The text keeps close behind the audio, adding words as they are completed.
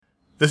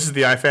This is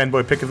the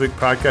iFanboy Pick of the Week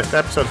podcast,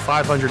 episode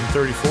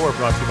 534,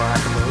 brought to you by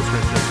Hackable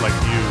listeners just like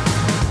you.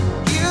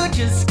 You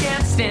just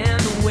can't stand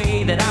the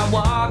way that I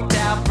walked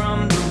out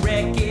from the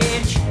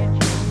wreckage.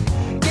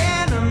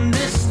 Can't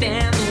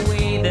understand the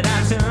way that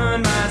I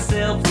turned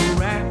myself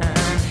around.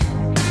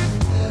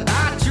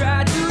 I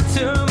tried to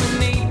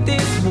terminate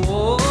this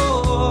war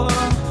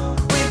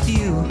with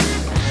you,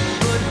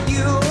 but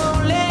you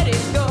won't let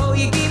it go.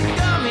 You keep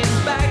coming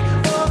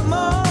back for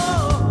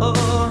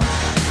more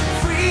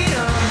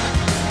freedom.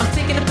 I'm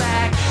taking it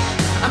back.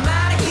 I'm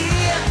out of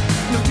here.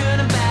 No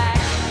turning back.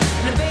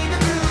 And a baby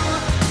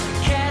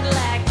blue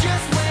Cadillac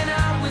just when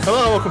I was.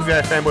 Hello, welcome to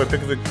the iFanboy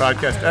Pick of the Week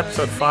podcast,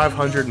 episode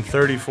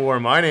 534.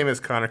 My name is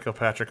Conor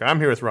Kilpatrick. I'm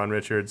here with Ron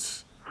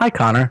Richards. Hi,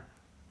 Conor.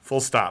 Full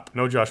stop.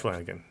 No Josh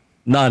Flanagan.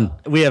 None.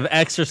 We have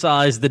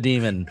exorcised the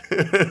demon.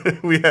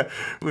 We've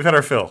had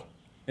our fill.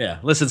 Yeah.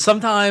 Listen,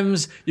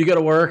 sometimes you go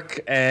to work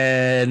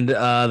and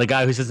the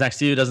guy who sits next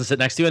to you doesn't sit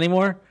next to you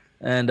anymore.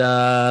 And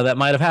that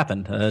might have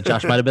happened.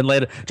 Josh might have been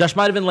laid. Josh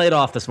might have been laid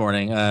off this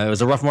morning. It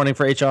was a rough morning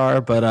for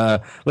HR,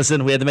 but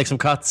listen, we had to make some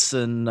cuts,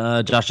 and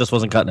Josh just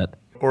wasn't cutting it.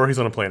 Or he's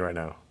on a plane right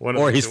now.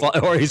 Or he's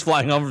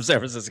flying home from San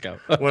Francisco.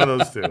 One of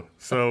those two.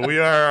 So we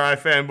are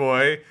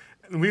iFanboy.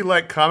 We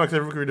like comics.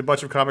 Every week we read a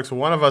bunch of comics.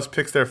 One of us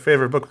picks their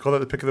favorite book. We call that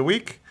the Pick of the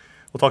Week.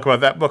 We'll talk about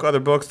that book, other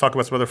books, talk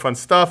about some other fun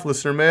stuff.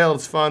 Listener mail.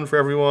 It's fun for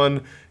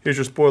everyone. Here's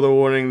your spoiler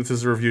warning. This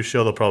is a review show.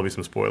 There'll probably be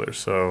some spoilers.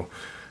 So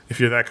if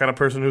you're that kind of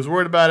person who's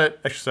worried about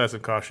it, exercise some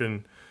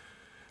caution.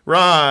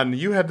 Ron,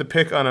 you had to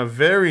pick on a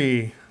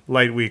very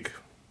light week,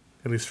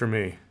 at least for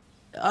me.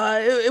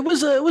 It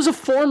was a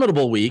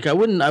formidable week. I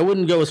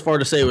wouldn't go as far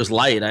to say it was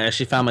light. I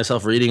actually found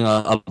myself reading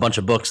a bunch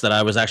of books that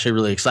I was actually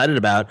really excited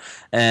about,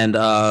 and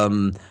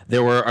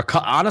there were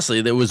honestly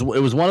it was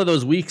one of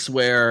those weeks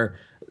where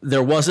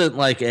there wasn't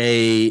like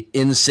a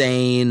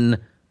insane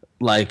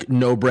like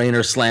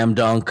no-brainer slam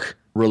dunk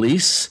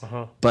release,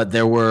 but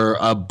there were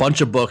a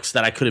bunch of books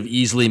that I could have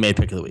easily made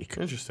pick of the week.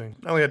 Interesting.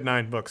 I only had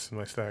 9 books in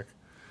my stack.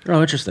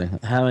 Oh, interesting.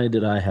 How many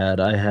did I had?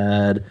 I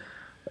had.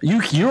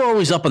 You're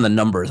always up on the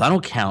numbers. I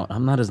don't count.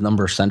 I'm not as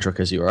number centric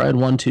as you are. I had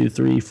 1, 2,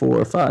 3,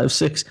 4, 5,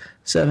 6,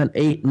 7,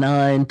 8,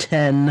 9,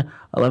 10,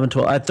 11,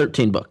 12. I had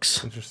 13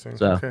 books. Interesting.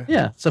 So okay.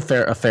 Yeah, it's a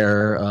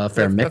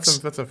fair mix.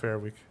 That's a fair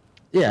week.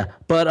 Yeah,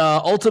 but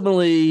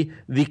ultimately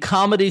the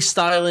comedy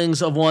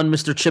stylings of one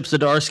Mr. Chip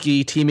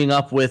Zdarsky teaming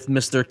up with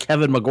Mr.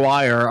 Kevin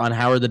McGuire on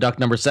Howard the Duck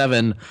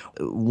 #7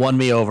 won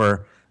me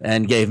over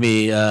and gave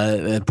me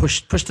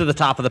push to the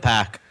top of the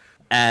pack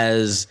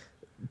as.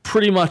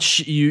 Pretty much,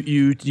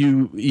 you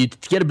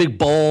get a big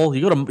bowl.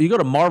 You go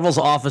to Marvel's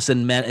office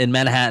in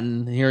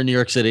Manhattan here in New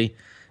York City,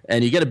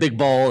 and you get a big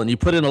bowl, and you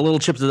put in a little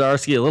Chip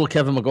Zdarsky, a little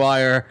Kevin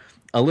McGuire,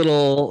 a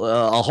whole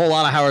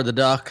lot of Howard the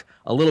Duck,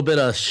 a little bit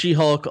of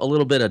She-Hulk, a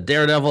little bit of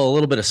Daredevil, a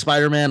little bit of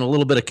Spider-Man, a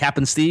little bit of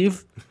Captain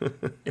Steve,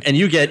 and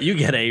you get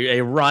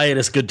a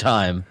riotous good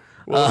time.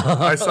 Well,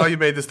 I saw you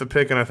made this the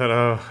pick, and I thought,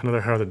 oh,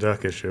 another Howard the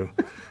Duck issue.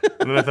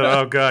 And then I thought,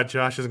 oh God,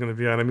 Josh is going to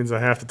be on. It means I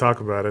have to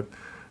talk about it.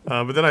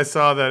 But then I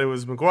saw that it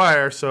was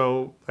McGuire,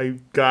 so I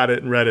got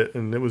it and read it,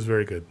 and it was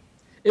very good.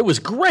 It was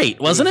great,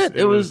 wasn't it?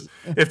 It was.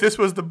 If this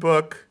was the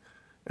book,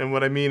 and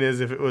what I mean is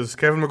if it was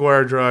Kevin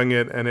McGuire drawing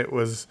it and it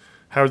was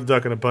Howard the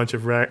Duck and a bunch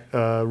of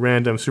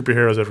random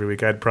superheroes every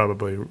week, I'd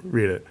probably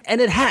read it.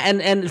 And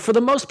and for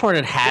the most part,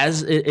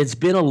 it's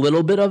been a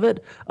little bit of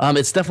it.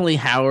 It's definitely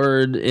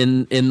Howard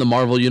in the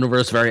Marvel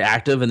universe, very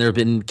active, and there have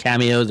been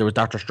cameos. There was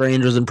Doctor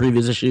Strange was in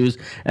previous issues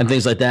and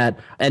things like that.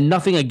 And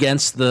nothing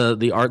against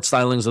the art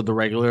stylings of the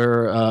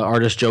regular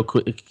artist Joe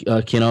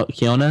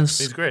Quinones.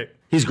 He's great.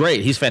 He's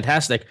great. He's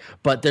fantastic.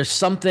 But there's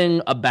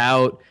something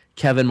about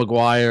Kevin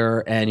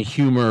McGuire and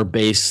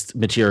humor-based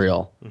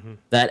material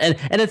that,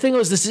 and the thing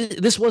was,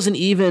 this wasn't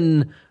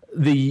even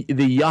the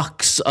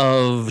yucks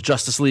of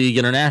Justice League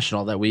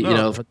International that we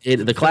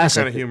the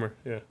classic kind of humor,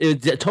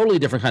 yeah, totally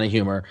different kind of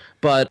humor.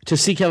 But to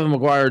see Kevin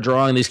McGuire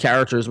drawing these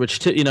characters,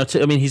 which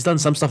I mean, he's done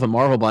some stuff at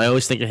Marvel, but I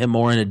always think of him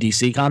more in a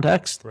DC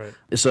context. Right.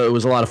 So it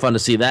was a lot of fun to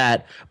see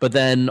that. But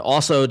then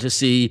also to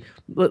see.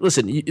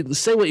 Listen,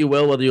 say what you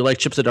will, whether you like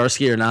Chip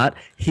Zdarsky or not,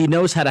 he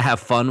knows how to have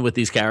fun with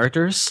these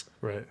characters.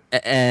 Right.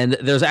 And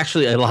there's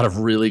actually a lot of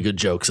really good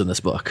jokes in this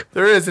book.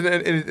 There is, and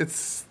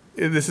this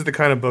is the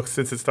kind of book,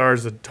 since it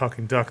stars a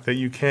talking duck, that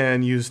you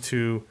can use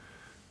to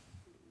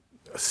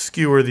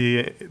skewer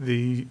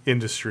the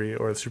industry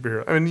or the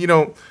superhero. I mean,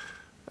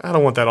 I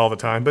don't want that all the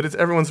time, but it's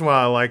every once in a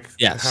while I like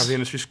to have the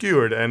industry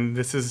skewered, and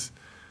this is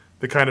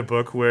the kind of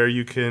book where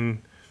you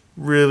can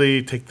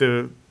really take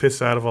the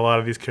piss out of a lot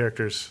of these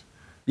characters.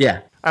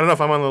 Yeah. I don't know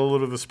if I'm on a little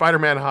bit of the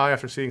Spider-Man high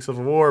after seeing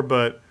Civil War,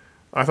 but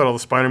I thought all the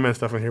Spider-Man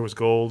stuff in here was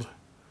gold.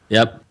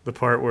 Yep. The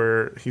part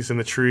where he's in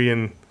the tree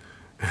and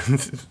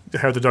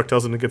Howard the Duck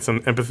tells him to get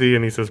some empathy,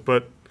 and he says,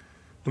 "But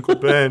Uncle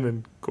Ben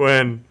and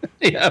Gwen,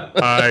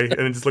 hi," and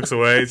it just looks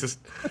away. It's just,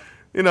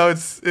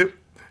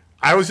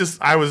 I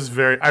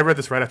read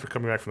this right after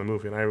coming back from the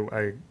movie,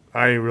 and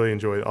I really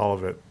enjoyed all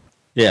of it.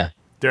 Yeah.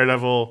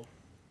 Daredevil,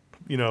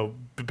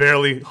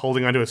 barely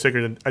holding onto a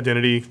sacred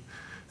identity.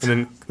 And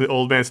then the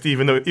old man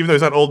Steve, even though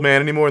he's not old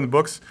man anymore in the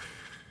books,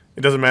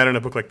 it doesn't matter in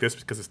a book like this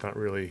because it's not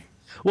really.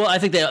 Well, I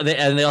think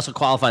they also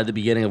qualified at the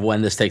beginning of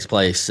when this takes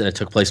place, and it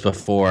took place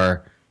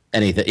before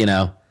anything,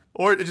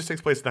 Or it just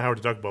takes place in the Howard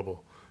the Duck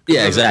bubble.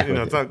 Yeah, exactly.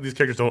 It's not, these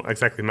characters don't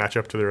exactly match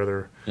up to their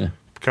other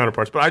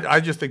counterparts. But I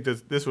just think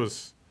this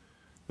was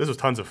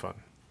tons of fun.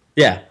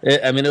 Yeah,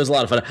 it was a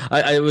lot of fun.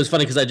 It was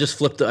funny because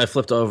I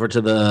flipped over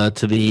to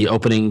the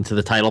opening, to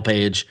the title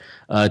page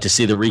to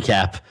see the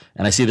recap,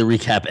 and I see the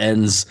recap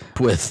ends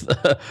with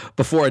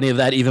before any of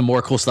that, even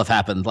more cool stuff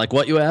happened. Like,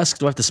 what, you ask?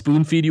 Do I have to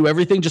spoon feed you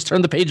everything? Just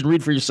turn the page and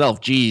read for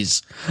yourself.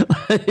 Jeez,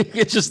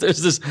 it's just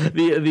there's this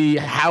the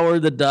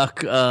Howard the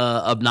Duck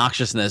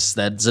obnoxiousness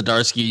that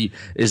Zdarsky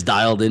is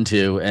dialed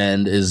into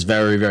and is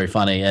very, very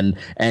funny,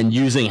 and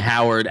using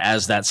Howard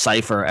as that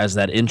cipher, as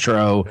that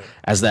intro,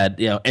 as that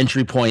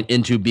entry point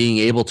into being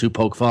able to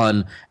poke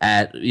fun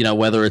at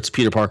whether it's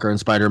Peter Parker and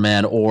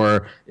Spider-Man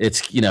or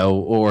it's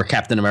or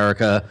Captain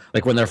America,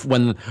 like when they're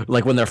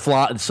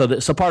flying.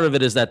 So part of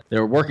it is that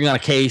they're working on a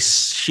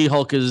case.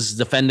 She-Hulk is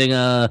defending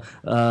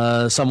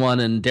someone,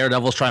 and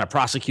Daredevil's trying to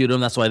prosecute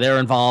him. That's why they're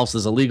involved. So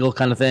there's a legal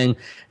kind of thing,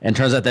 and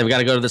turns out they've got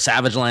to go to the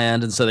Savage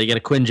Land, and so they get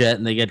a Quinjet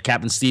and they get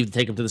Captain Steve to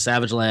take them to the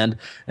Savage Land,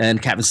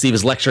 and Captain Steve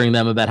is lecturing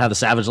them about how the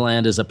Savage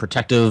Land is a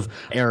protective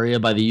area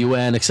by the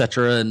UN,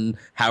 etc. And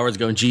Howard's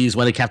going, "Geez,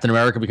 when did Captain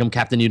America become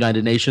Captain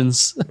United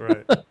Nations?"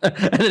 Right.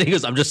 And then he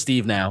goes, "I'm just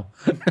Steve now."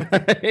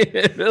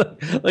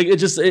 Like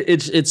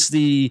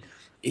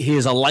he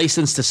has a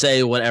license to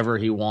say whatever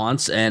he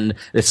wants, and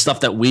it's stuff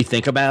that we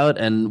think about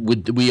and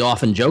we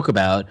often joke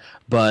about,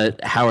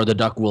 but Howard the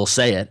Duck will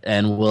say it,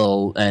 and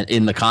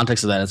in the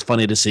context of that, it's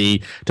funny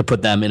to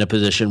put them in a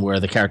position where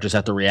the characters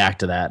have to react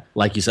to that,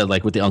 like you said,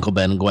 like with the Uncle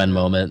Ben and Gwen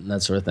moment and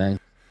that sort of thing.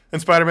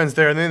 And Spider-Man's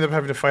there, and they end up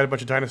having to fight a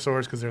bunch of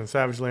dinosaurs because they're in the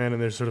Savage Land,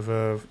 and there's sort of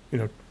a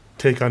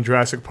take on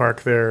Jurassic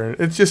Park there.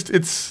 It's just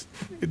a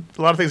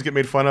lot of things get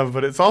made fun of,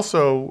 but it's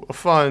also a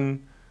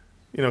fun,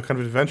 kind of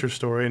adventure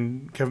story.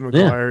 And Kevin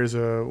McGuire is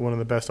one of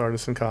the best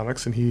artists in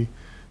comics, and he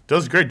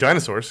does great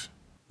dinosaurs.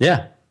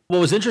 Yeah. What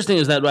was interesting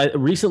is that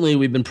recently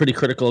we've been pretty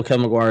critical of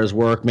Kevin McGuire's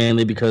work,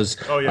 mainly because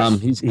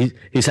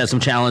he's had some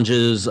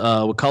challenges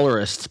with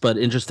colorists. But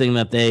interesting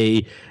that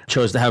they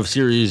chose to have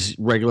series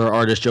regular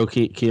artist Joe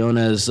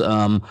Quinones,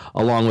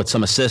 along with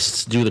some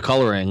assists, do the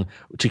coloring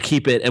to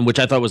keep it, and which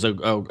I thought was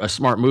a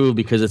smart move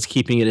because it's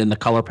keeping it in the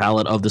color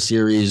palette of the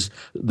series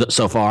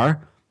so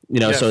far.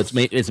 Yes. So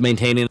it's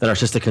maintaining that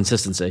artistic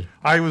consistency.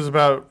 I was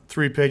about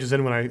 3 pages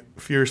in when I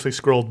furiously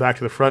scrolled back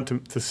to the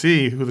front to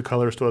see who the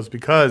colorist was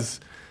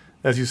because,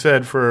 as you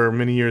said, for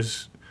many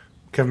years,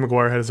 Kevin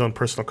McGuire had his own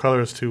personal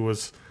colorist who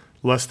was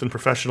less than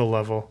professional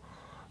level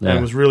and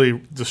was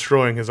really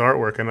destroying his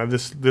artwork. And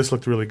this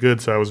looked really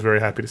good, so I was very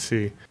happy to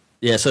see.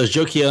 Yeah, so it's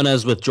Joe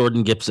Quinones with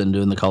Jordan Gibson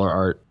doing the color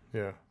art.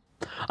 Yeah.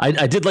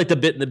 I did like the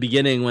bit in the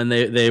beginning when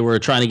they were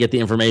trying to get the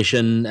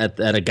information at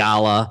a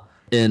gala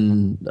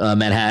in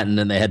Manhattan,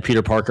 and they had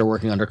Peter Parker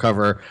working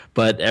undercover,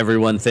 but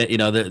everyone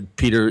that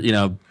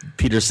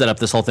Peter set up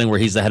this whole thing where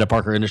he's the head of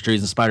Parker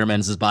Industries and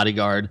Spider-Man's his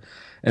bodyguard.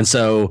 And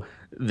so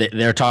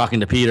they're talking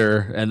to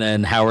Peter, and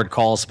then Howard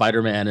calls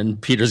Spider-Man,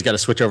 and Peter's got to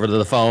switch over to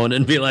the phone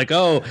and be like,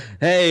 "Oh,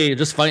 hey,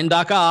 just fighting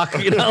Doc Ock,"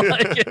 It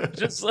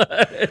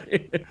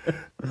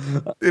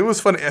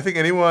was funny. I think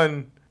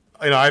anyone,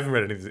 I haven't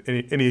read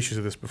any issues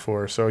of this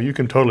before, so you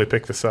can totally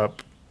pick this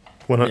up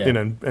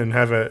and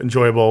have an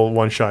enjoyable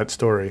one-shot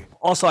story.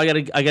 Also, I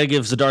gotta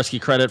give Zdarsky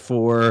credit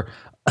for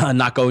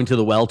not going to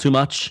the well too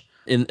much.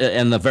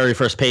 In the very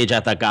first page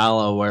at that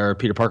gala where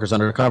Peter Parker's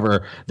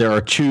undercover, there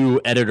are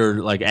 2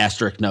 editor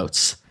asterisk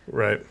notes.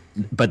 Right.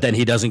 But then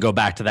he doesn't go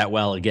back to that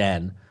well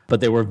again.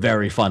 But they were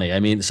very funny. I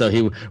mean,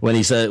 so when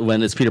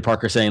it's Peter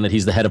Parker saying that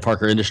he's the head of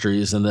Parker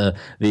Industries, and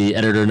the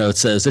editor note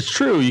says, "It's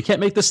true, you can't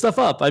make this stuff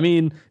up. I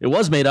mean, it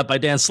was made up by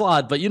Dan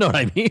Slott, but you know what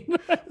I mean."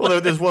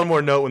 Well, there's one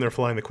more note when they're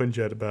flying the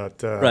Quinjet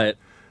about right.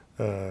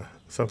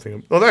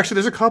 Something. Well, actually,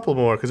 there's a couple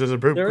more because there's a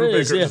Brubaker.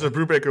 Yeah. There's a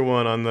Brubaker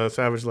one on the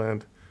Savage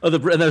Land. Oh,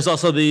 and there's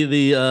also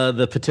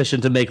the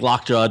petition to make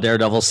Lockjaw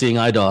Daredevil seeing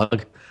eye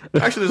dog.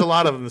 Actually, there's a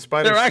lot of them. The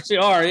spiders. There actually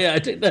are, yeah.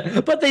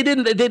 But they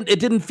didn't. It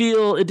didn't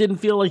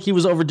feel like he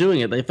was overdoing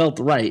it. They felt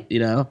right,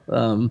 Yeah,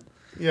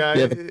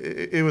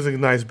 it was a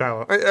nice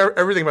balance.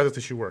 Everything about this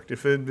issue worked.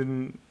 If it had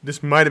been,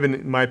 this might have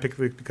been my pick of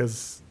the week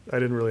because I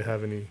didn't really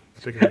have any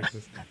particular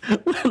reasons.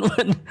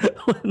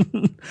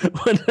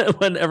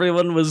 when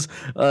everyone was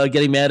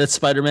getting mad at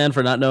Spider-Man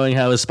for not knowing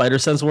how his spider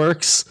sense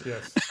works,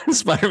 yes.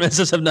 Spider-Man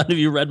says, "Have none of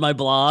you read my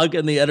blog?"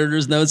 And the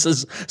editor's note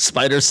says,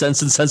 "Spider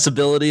sense and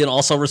sensibility and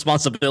also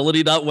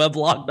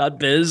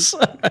responsibility.weblog.biz."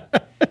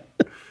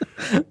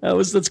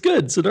 That's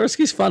good.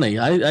 Zdarsky's funny.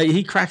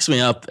 He cracks me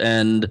up,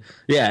 and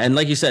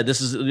like you said,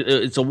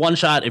 it's a one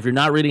shot. If you're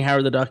not reading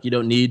Howard the Duck, you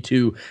don't need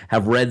to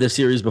have read the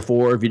series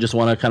before. If you just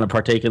want to kind of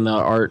partake in the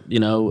art,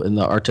 in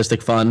the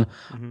artistic fun,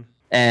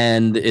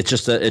 and it's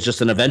just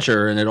an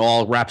adventure, and it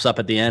all wraps up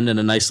at the end in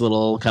a nice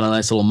little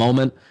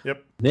moment.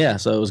 Yep. Yeah,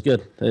 so it was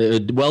good.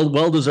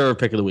 Well deserved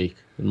pick of the week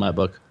in my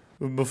book.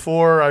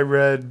 Before I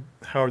read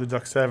Howard the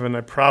Duck 7,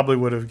 I probably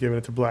would have given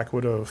it to Black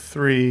Widow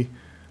 3.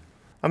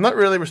 I'm not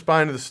really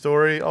responding to the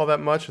story all that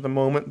much at the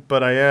moment,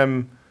 but I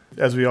am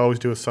as we always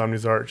do with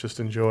Somni's art, just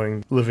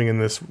enjoying living in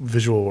this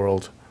visual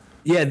world.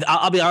 Yeah,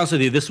 I'll be honest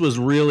with you. This was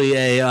really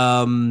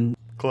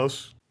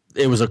Close?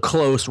 it was a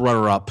close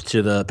runner-up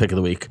to the pick of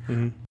the week.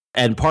 Mm-hmm.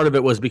 And part of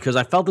it was because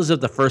I felt as if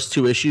the first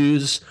two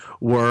issues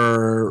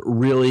were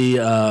really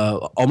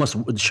almost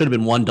should have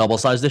been one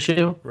double-sized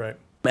issue. Right.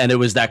 And it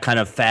was that kind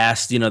of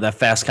fast, that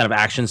fast kind of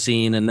action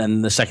scene. And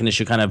then the second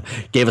issue kind of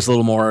gave us a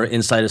little more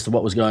insight as to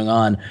what was going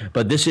on.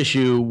 But this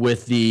issue,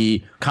 with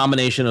the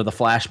combination of the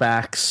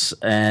flashbacks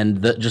and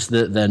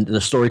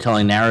the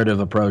storytelling narrative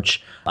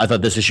approach, I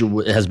thought this issue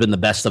has been the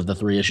best of the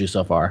three issues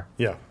so far.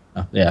 Yeah.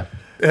 Yeah.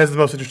 It has the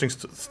most interesting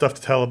stuff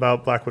to tell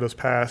about Black Widow's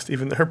past.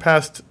 Even her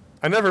past,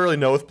 I never really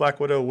know with Black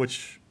Widow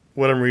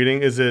what I'm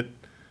reading. Is it,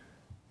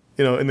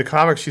 in the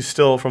comics, she's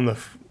still from the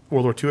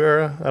World War II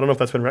era. I don't know if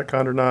that's been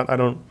retconned or not. I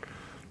don't.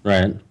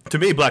 Right. To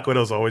me, Black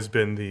Widow's always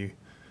been the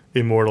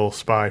immortal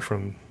spy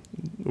from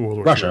World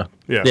War Russia.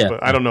 II. Yeah,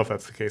 but I don't know if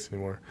that's the case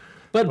anymore.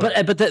 But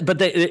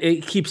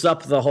it keeps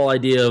up the whole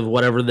idea of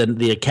whatever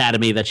the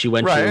academy that she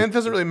went to. Right, and it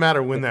doesn't really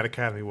matter when that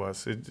academy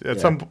was.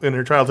 Some in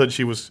her childhood,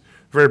 she was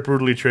very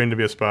brutally trained to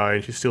be a spy,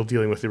 and she's still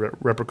dealing with the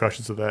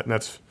repercussions of that, and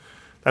that's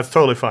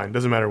totally fine.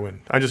 Doesn't matter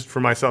when. For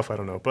myself, I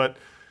don't know. But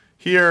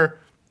here,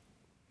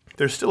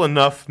 there's still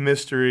enough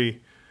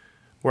mystery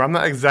where I'm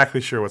not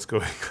exactly sure what's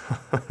going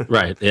on.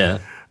 Right, yeah.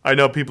 I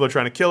know people are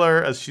trying to kill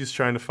her as she's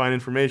trying to find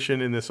information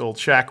in this old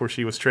shack where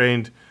she was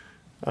trained,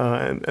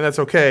 and that's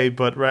okay.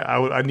 But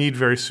I need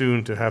very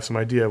soon to have some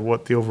idea of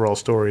what the overall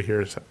story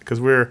here is, because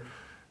we're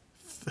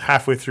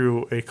halfway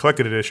through a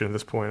collected edition at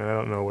this point, and I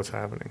don't know what's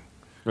happening.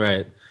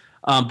 Right.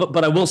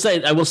 But I will say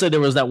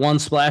there was that one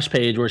splash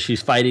page where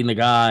she's fighting the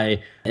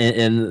guy,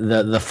 and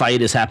the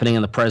fight is happening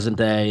in the present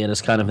day, and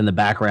it's kind of in the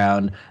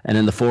background, and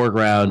in the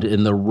foreground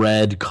in the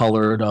red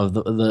colored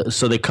of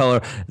so they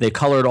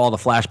colored all the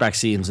flashback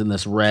scenes in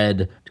this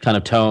red kind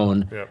of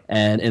tone,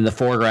 and in the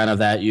foreground of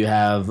that you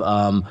have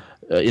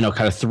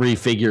kind of three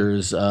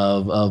figures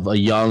of a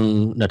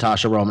young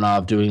Natasha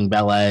Romanoff doing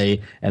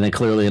ballet, and then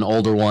clearly an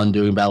older one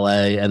doing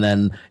ballet, and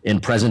then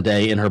in present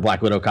day in her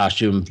Black Widow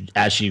costume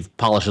as she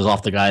polishes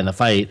off the guy in the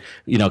fight,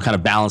 kind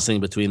of balancing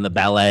between the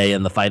ballet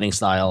and the fighting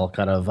style,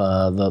 kind of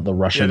the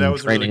Russian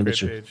training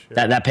industry.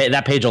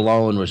 That page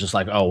alone was just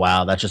like, oh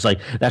wow, that's just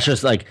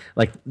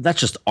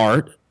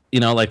art.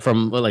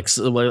 From what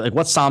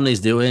Somni's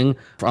doing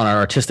on our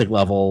artistic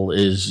level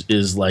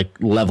is like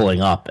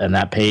leveling up, and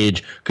that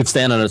page could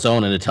stand on its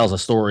own, and it tells a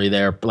story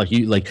there.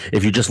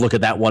 If you just look at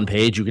that one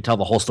page, you could tell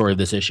the whole story of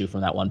this issue from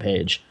that one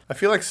page. I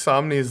feel like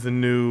Somni is the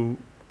new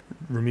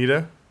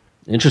Romita.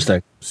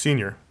 Interesting.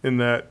 Senior, in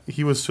that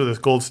he was sort of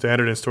the gold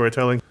standard in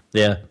storytelling.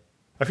 Yeah.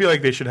 I feel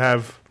like they should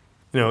have,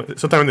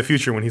 sometime in the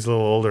future when he's a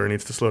little older and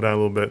needs to slow down a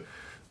little bit,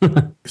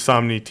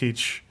 Somni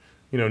teach,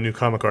 new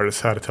comic artists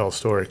how to tell a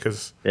story,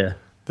 because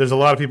there's a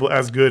lot of people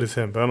as good as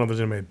him, but I don't know if there's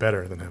anybody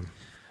better than him.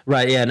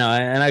 Right. Yeah. No.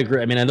 And I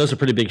agree. I mean, and those are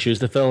pretty big shoes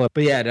to fill.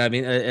 But yeah, I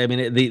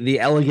mean, the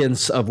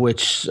elegance of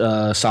which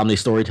Somni's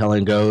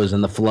storytelling goes,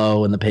 and the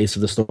flow and the pace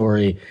of the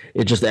story,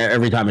 it just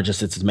every time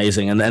it's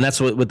amazing. And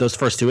that's what with those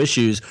first two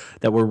issues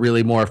that were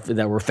really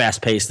that were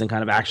fast paced and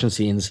kind of action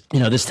scenes.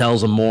 This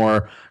tells a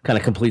more kind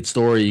of complete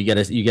story. You get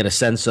a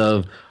sense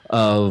of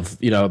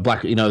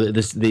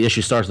the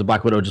issue starts with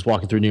Black Widow just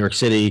walking through New York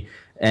City,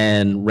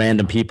 and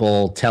random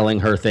people telling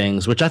her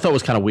things, which I thought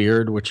was kind of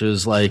weird, which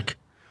is like,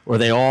 were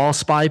they all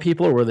spy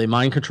people, or were they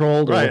mind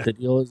controlled, or what the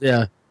deal is?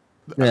 Yeah.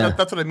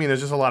 That's what I mean. There's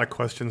just a lot of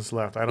questions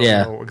left. I don't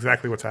know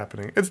exactly what's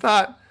happening. It's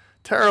not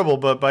terrible,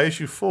 but by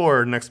issue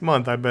 4 next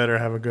month, I better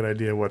have a good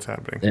idea of what's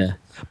happening. Yeah.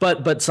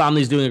 But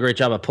Somni's doing a great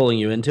job of pulling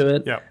you into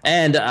it. Yeah.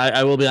 And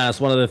I will be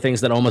honest, one of the things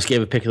that almost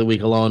gave a pick of the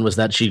week alone was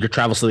that she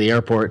travels to the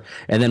airport,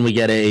 and then we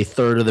get a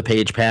third of the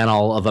page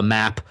panel of a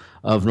map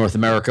of North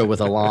America with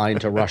a line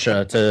to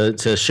Russia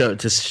to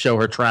show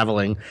her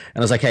traveling. And I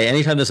was like, hey,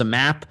 anytime there's a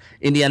map,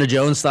 Indiana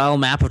Jones style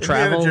map of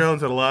travel. Indiana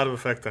Jones had a lot of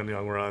effect on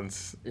Young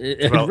Ron's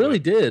It really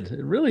did.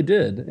 It really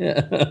did.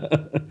 Yeah.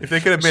 If they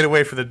could have made a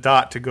way for the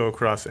dot to go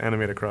across,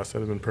 animate across, that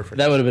would have been perfect.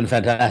 That would have been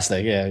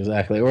fantastic. Yeah,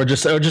 exactly. Or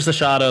just a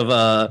shot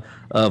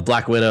of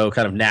Black Widow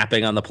kind of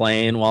napping on the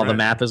plane while the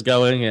map is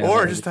going. Yeah.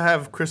 Or just to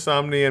have Chris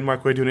Somni and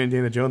Mark Waid do an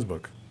Indiana Jones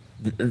book.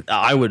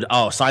 I would.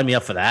 Oh, sign me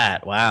up for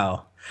that.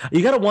 Wow.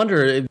 You got to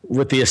wonder,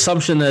 with the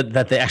assumption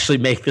that they actually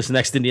make this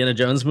next Indiana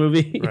Jones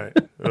movie. Right.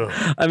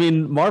 I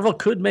mean, Marvel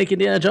could make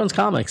Indiana Jones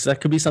comics.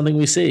 That could be something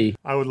we see.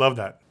 I would love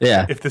that.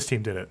 Yeah. If this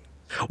team did it.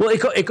 Well,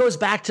 it goes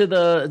back to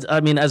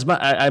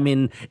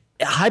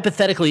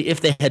hypothetically, if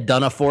they had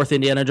done a fourth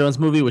Indiana Jones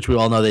movie, which we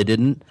all know they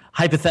didn't,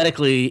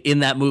 hypothetically, in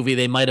that movie,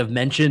 they might have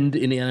mentioned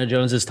Indiana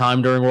Jones's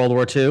time during World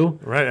War II.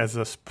 Right, as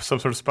some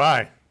sort of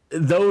spy.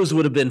 Those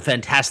would have been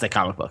fantastic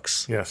comic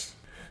books. Yes.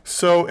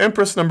 So,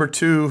 Empress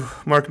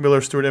 #2, Mark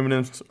Miller, Stuart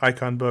Eminem's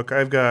icon book.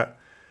 I've got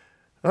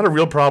not a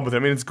real problem with it. I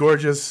mean, it's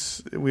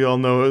gorgeous. We all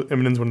know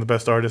Eminem's one of the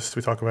best artists.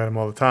 We talk about him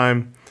all the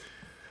time.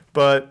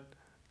 But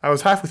I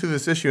was halfway through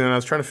this issue, and I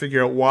was trying to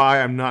figure out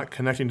why I'm not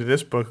connecting to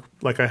this book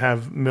like I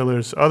have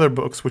Miller's other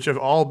books, which have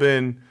all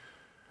been,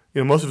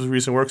 most of his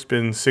recent work's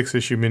been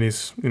 6-issue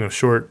minis,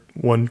 short,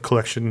 one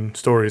collection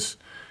stories.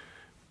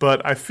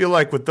 But I feel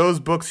like with those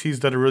books, he's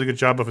done a really good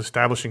job of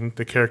establishing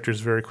the characters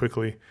very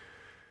quickly.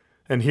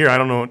 And here, I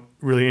don't know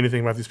really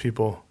anything about these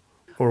people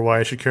or why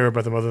I should care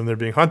about them other than they're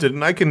being hunted.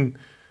 And I can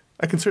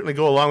certainly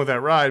go along with that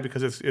ride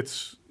because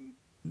it's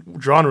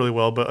drawn really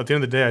well. But at the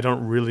end of the day, I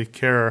don't really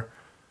care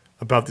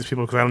about these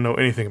people because I don't know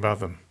anything about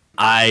them.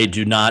 I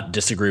do not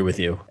disagree with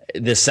you.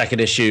 This second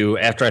issue,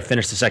 after I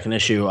finished the second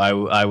issue,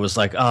 I was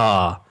like,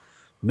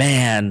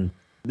 man,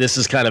 this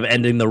is kind of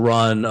ending the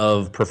run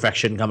of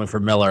perfection coming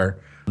from Miller.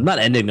 Not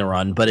ending the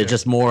run, but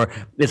it's more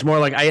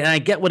like I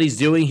get what he's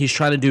doing. He's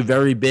trying to do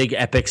very big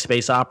epic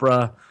space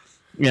opera,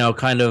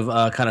 kind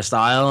of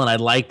style, and I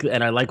like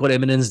what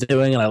Imogen's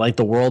doing, and I like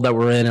the world that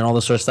we're in and all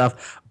this sort of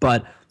stuff.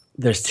 But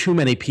there's too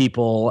many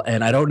people,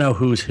 and I don't know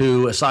who's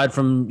who aside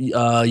from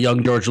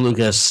young George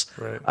Lucas.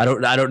 Right. I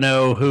don't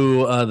know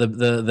who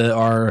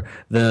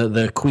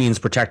the Queen's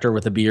protector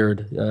with the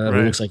beard who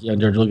looks like young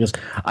George Lucas.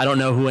 I don't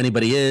know who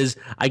anybody is.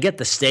 I get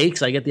the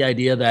stakes. I get the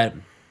idea that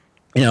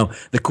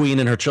the Queen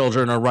and her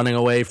children are running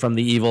away from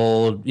the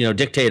evil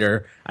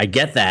dictator. I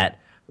get that.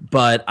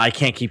 But I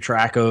can't keep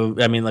track of.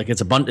 I mean, like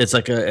it's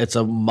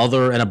a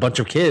mother and a bunch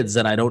of kids,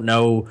 and I don't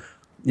know.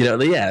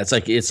 It's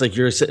like we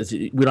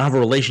don't have a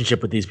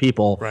relationship with these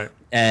people, right?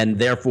 And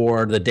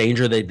therefore, the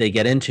danger they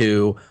get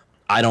into,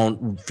 I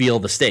don't feel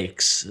the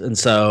stakes, and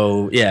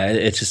so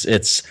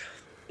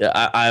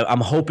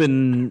I'm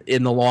hoping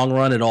in the long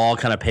run it all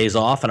kind of pays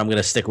off, and I'm going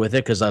to stick with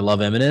it because I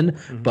love Eminem.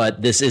 Mm-hmm.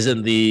 But this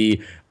isn't the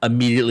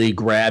immediately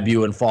grab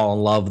you and fall in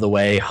love the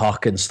way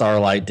Huck and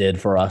Starlight did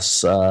for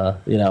us. Right?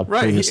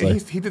 Previously.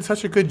 He did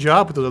such a good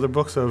job with those other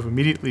books of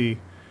immediately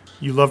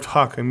you loved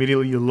Huck,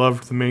 immediately you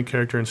loved the main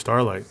character in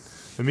Starlight.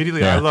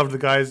 Immediately, I loved the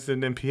guys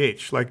in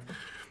MPH. Like,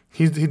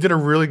 he did a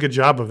really good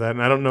job of that,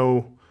 and I don't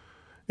know.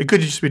 It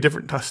could just be a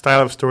different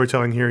style of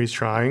storytelling here he's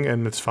trying,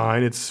 and it's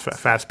fine. It's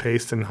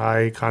fast-paced and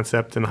high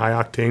concept and high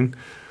octane.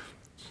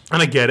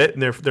 And I get it,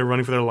 and they're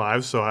running for their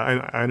lives, so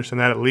I understand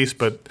that at least.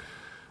 But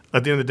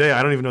at the end of the day,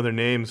 I don't even know their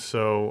names,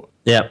 so...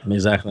 Yeah,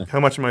 exactly. How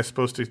much am I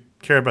supposed to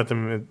care about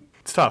them?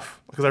 It's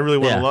tough, because I really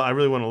want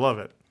to love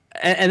it.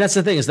 And that's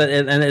the thing is that,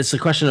 and it's a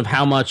question of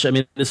how much. I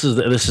mean, this is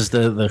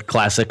the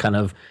classic kind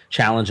of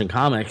challenge in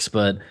comics.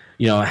 But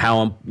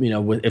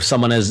if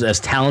someone as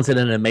talented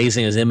and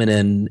amazing as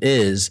Eminem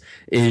is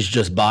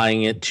just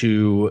buying it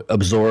to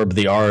absorb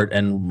the art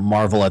and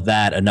marvel at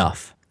that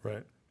enough,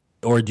 right?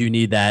 Or do you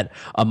need that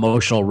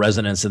emotional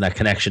resonance and that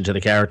connection to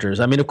the characters?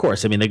 I mean, of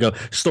course. I mean, they go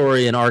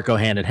story and art go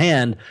hand in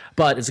hand.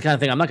 But it's the kind of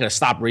thing I'm not going to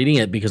stop reading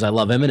it because I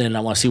love Eminem and I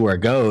want to see where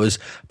it goes.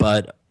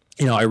 But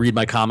I read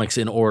my comics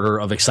in order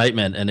of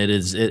excitement, and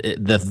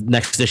the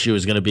next issue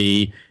is going to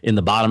be in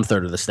the bottom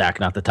third of the stack,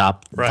 not the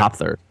top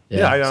third.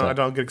 I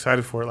don't get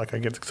excited for it like I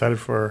get excited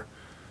for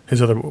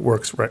his other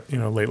works,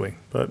 lately.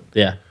 But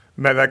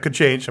that could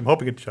change. I'm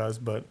hoping it does,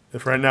 but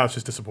for right now, it's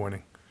just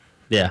disappointing.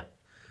 Yeah,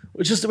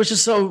 which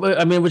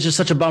is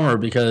such a bummer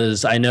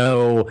because I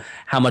know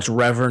how much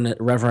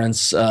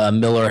reverence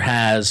Miller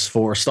has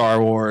for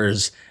Star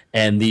Wars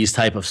and these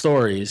type of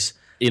stories.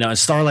 And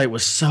Starlight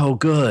was so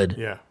good.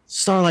 Yeah.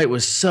 Starlight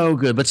was so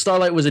good, but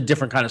Starlight was a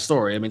different kind of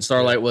story. I mean,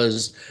 Starlight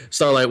was.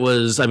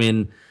 I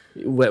mean,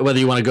 whether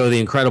you want to go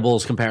the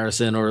Incredibles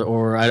comparison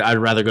or I'd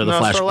rather go the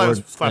Flash Starlight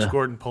Gordon. Was Flash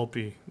Gordon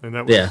pulpy, and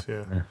that was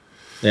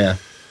yeah.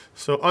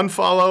 So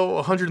unfollow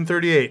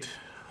 138.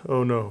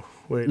 Oh no,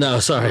 wait. No,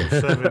 sorry.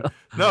 7.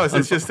 No,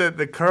 it's just that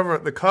the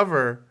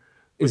cover.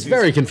 It's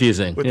very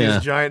confusing. With these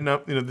giant,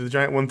 the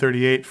giant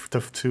 138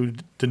 to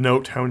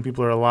denote how many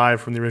people are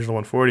alive from the original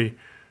 140.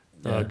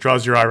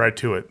 Draws your eye right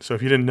to it. So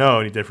if you didn't know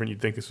any different, you'd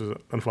think this was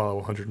unfollow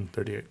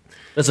 138.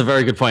 That's a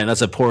very good point.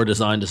 That's a poor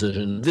design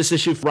decision. This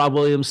issue, Rob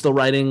Williams still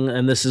writing,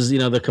 and this is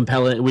the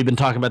compelling. We've been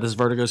talking about this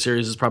Vertigo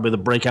series. Is probably the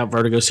breakout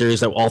Vertigo series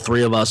that all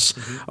three of us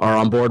are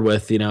on board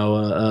with.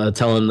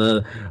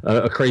 Telling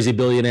a crazy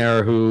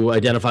billionaire who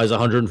identifies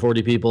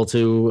 140 people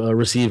to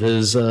receive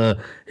his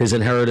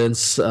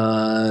inheritance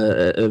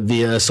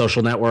via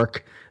social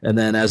network. And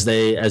then as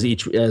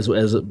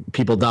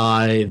people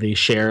die, the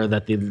share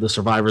that the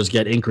survivors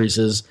get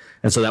increases,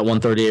 and so that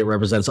 138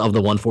 represents of the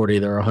 140,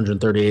 there are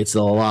 138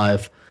 still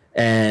alive.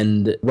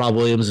 And Rob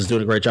Williams is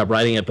doing a great job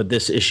writing it. But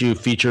this issue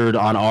featured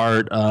on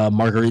art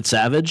Marguerite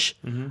Savage,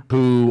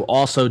 who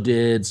also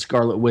did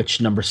Scarlet Witch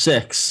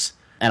 #6.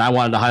 And I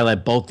wanted to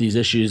highlight both these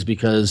issues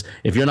because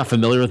if you're not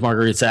familiar with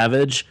Marguerite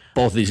Savage,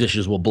 both these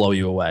issues will blow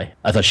you away.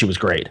 I thought she was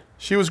great.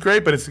 She was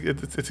great, but it's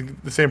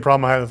the same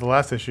problem I had with the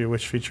last issue,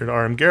 which featured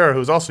R.M. Guerra, who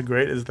was also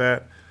great, is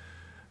that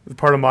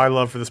part of my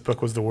love for this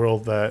book was the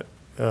world that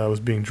was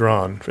being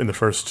drawn in the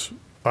first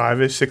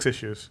 6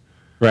 issues.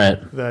 Right.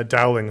 That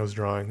Dowling was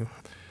drawing.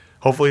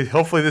 Hopefully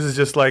this is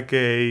just like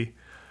a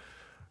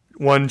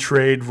one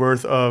trade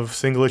worth of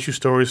single issue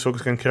stories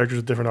focusing on characters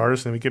with different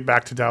artists, and we get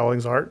back to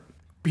Dowling's art.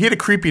 He had a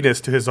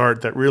creepiness to his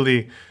art that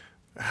really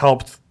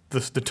helped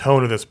the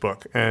tone of this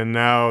book, and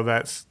now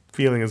that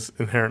feeling is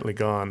inherently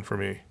gone for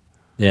me.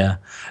 Yeah,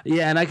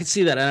 yeah, and I could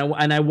see that,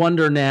 and I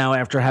wonder now,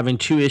 after having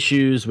 2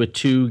 issues with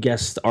 2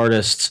 guest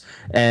artists,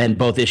 and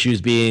both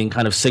issues being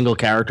kind of single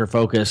character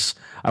focus,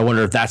 I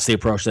wonder if that's the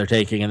approach they're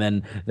taking, and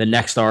then the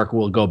next arc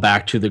will go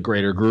back to the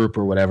greater group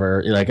or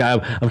whatever. Like,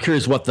 I'm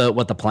curious what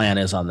the plan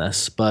is on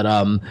this, but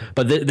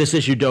this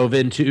issue dove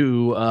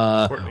into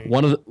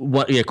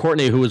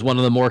Courtney, who was one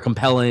of the more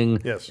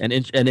compelling and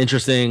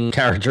interesting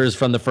characters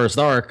from the first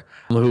arc,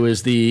 who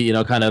is the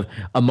kind of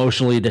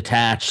emotionally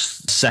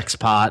detached sex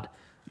pot,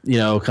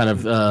 kind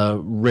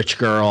of rich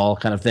girl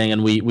kind of thing,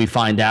 and we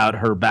find out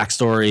her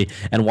backstory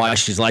and why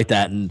she's like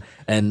that, and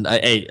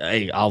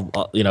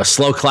I'll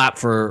slow clap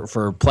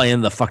for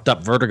playing the fucked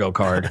up Vertigo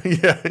card.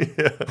 yeah.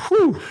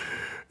 Whew.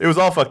 It was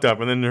all fucked up,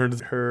 and then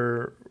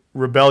her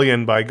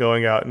rebellion by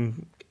going out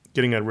and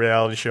getting a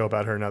reality show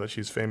about her now that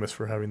she's famous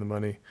for having the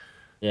money.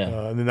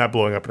 Yeah, and then that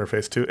blowing up in her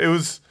face too. It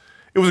was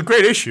a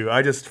great issue.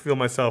 I just feel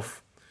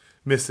myself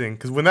missing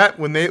because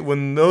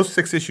when those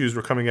 6 issues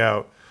were coming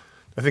out,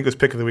 I think it was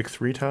pick of the week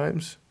 3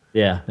 times.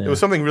 Yeah. It was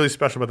something really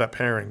special about that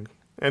pairing.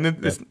 And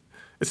it's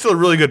still a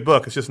really good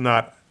book. It's just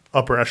not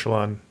upper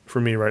echelon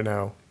for me right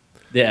now.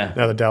 Yeah.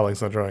 Now that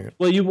Dowling's not drawing it.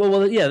 Well,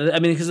 yeah. I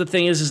mean, because the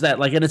thing is that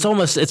like, and it's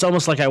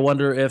almost like I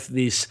wonder if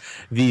these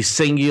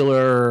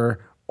singular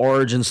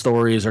origin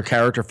stories or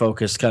character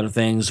focused kind of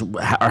things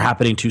are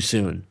happening too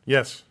soon.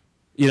 Yes.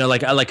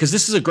 Because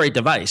this is a great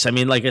device. I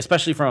mean, like,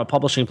 especially from a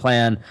publishing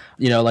plan,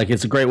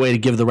 it's a great way to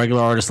give the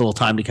regular artist a little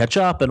time to catch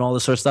up and all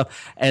this sort of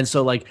stuff. And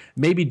so, like,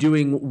 maybe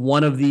doing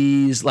one of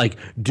these, like,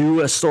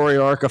 do a story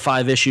arc of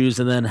 5 issues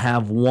and then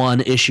have one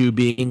issue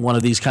being one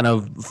of these kind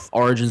of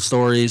origin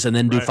stories and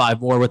then do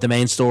 5 more with the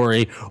main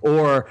story,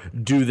 or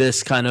do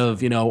this kind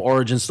of,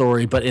 origin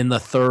story, but in the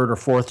 3rd or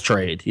 4th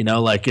trade,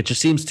 it just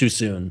seems too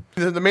soon.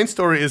 The main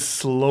story is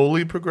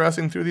slowly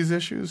progressing through these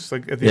issues.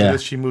 Like, at the end of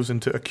this, she moves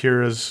into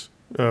Akira's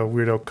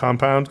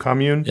weirdo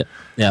commune.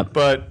 Yeah.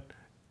 But,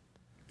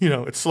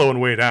 it's slowing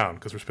way down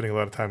because we're spending a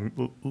lot of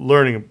time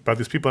learning about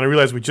these people. And I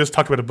realized we just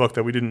talked about a book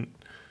where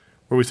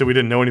we said we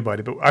didn't know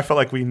anybody, but I felt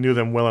like we knew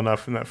them well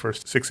enough in that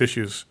first 6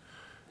 issues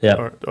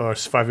or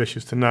 5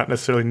 issues to not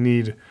necessarily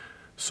need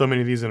so many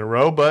of these in a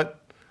row.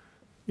 But,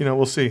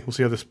 we'll see. We'll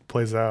see how this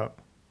plays out.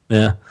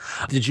 Yeah.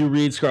 Did you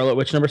read Scarlet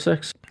Witch number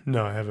 6?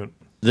 No, I haven't.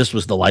 This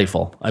was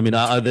delightful. I mean,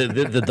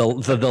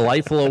 the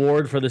delightful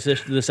award for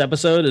this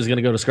episode is going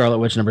to go to Scarlet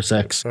Witch number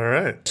 6. All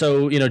right.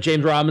 So,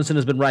 James Robinson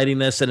has been writing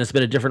this, and it's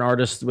been a different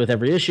artist with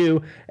every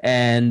issue,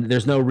 and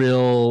there's no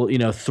real,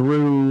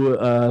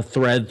 through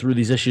thread through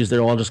these issues.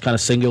 They're all just kind of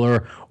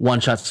singular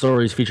one-shot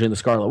stories featuring the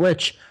Scarlet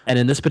Witch. And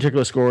in this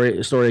particular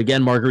story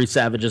again, Marguerite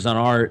Savage is on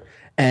art.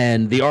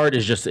 And the art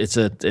is just it's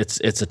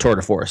a tour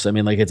de force. I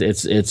mean, like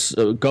it's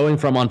going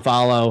from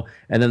Unfollow,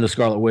 and then the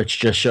Scarlet Witch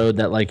just showed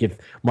that like if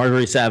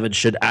Marguerite Savage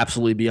should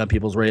absolutely be on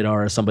people's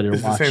radar as somebody to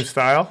watch. Is the same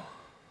style?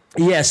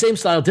 Yeah, same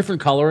style,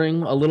 different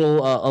coloring, a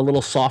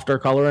little softer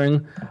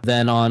coloring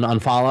than on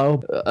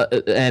Unfollow,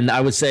 and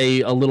I would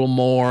say a little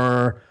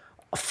more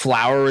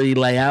flowery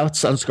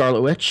layouts on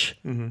Scarlet Witch.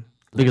 Mm-hmm.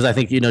 Because I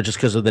think, just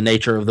because of the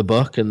nature of the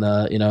book and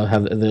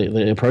have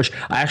the approach,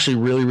 I actually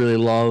really, really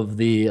love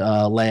the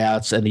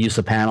layouts and the use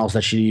of panels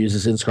that she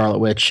uses in Scarlet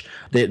Witch.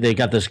 They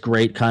got this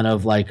great kind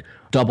of like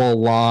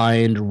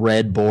double-lined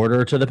red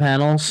border to the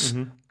panels,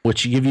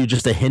 which give you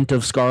just a hint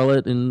of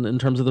Scarlet in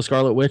terms of the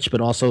Scarlet Witch, but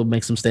also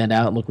makes them stand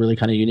out and look really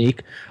kind of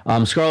unique.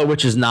 Scarlet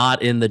Witch is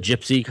not in the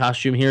gypsy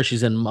costume here.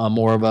 She's in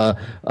more of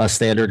a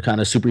standard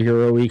kind of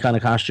superhero-y kind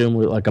of costume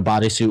with like a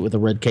bodysuit with a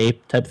red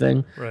cape type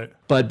thing. Right.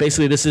 But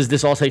basically,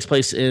 this all takes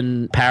place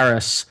in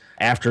Paris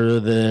after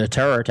the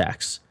terror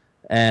attacks.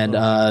 And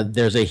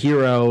there's a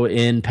hero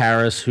in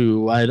Paris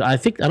who I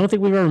don't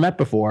think we've ever met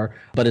before,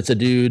 but it's a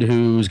dude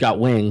who's got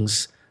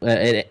wings,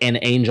 an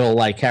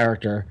angel-like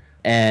character,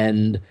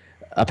 and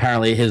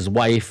apparently his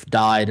wife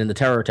died in the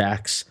terror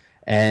attacks,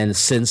 and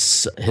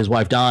since his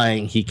wife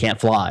dying, he can't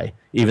fly.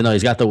 Even though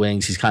he's got the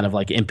wings, he's kind of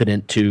like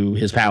impotent to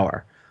his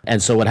power.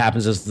 And so what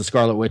happens is the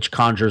Scarlet Witch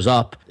conjures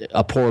up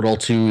a portal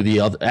to the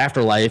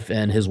afterlife,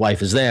 and his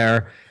wife is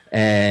there,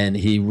 and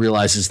he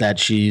realizes that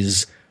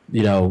she's,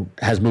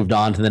 has moved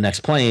on to the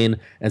next plane,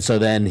 and so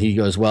then he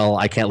goes, well,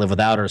 I can't live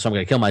without her, so I'm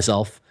going to kill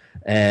myself.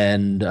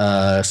 And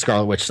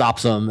Scarlet Witch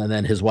stops him, and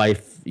then his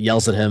wife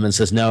yells at him and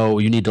says, no,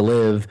 you need to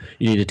live.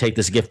 You need to take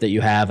this gift that you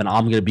have, and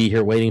I'm going to be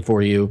here waiting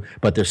for you,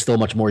 but there's still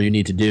much more you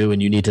need to do,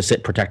 and you need to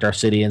protect our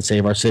city and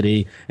save our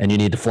city, and you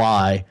need to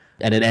fly.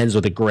 And it ends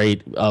with a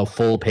great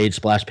full-page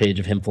splash page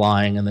of him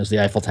flying, and there's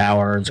the Eiffel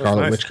Tower and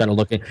Scarlet Witch kind of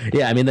looking.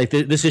 Yeah, I mean, like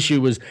this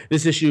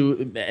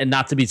issue, and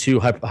not to be too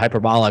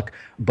hyperbolic,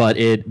 but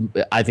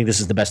I think this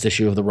is the best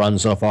issue of the run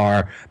so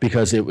far,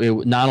 because it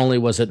not only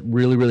was it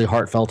really, really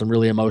heartfelt and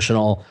really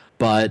emotional,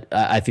 but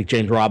I think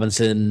James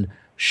Robinson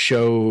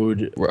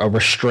showed a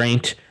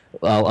restraint,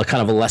 a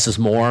kind of a less is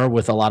more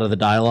with a lot of the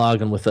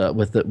dialogue and with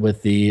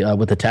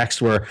the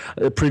text, where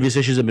previous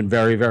issues have been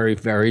very, very,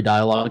 very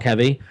dialogue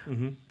heavy.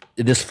 Mm-hmm.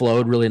 This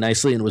flowed really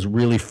nicely and was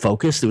really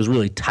focused. It was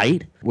really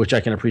tight, which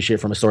I can appreciate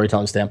from a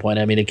storytelling standpoint.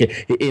 I mean,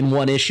 in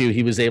one issue,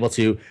 he was able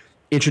to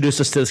introduce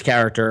us to this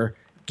character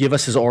give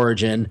us his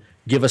origin,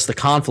 give us the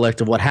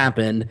conflict of what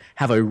happened,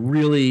 have a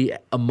really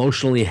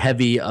emotionally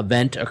heavy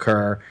event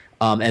occur,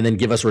 and then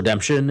give us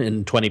redemption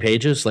in 20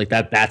 pages. Like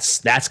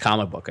that's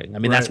comic booking. I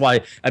mean, that's why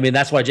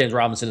James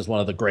Robinson is one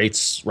of the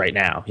greats right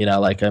now.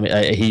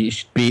 He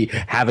should be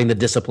having the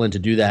discipline to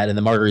do that. And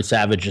the Marguerite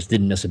Savage just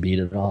didn't miss a beat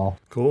at all.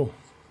 Cool.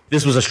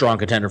 This was a strong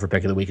contender for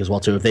pick of the week as well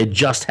too. If they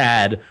just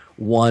had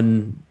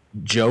one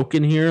joke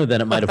in here,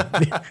 then it might have.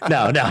 It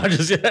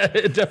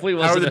definitely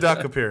wasn't. Howard the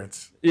Duck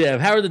appearance. Yeah,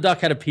 if Howard the Duck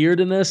had appeared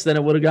in this, then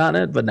it would have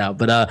gotten it. But no,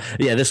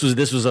 this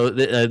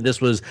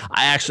was.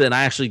 I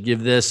actually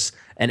give this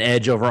an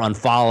edge over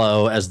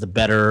Unfollow as the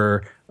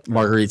better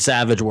Marguerite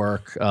Savage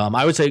work.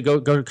 I would say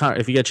go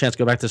if you get a chance,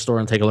 go back to the store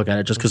and take a look at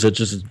it, just because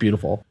it's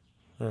beautiful.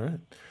 All right.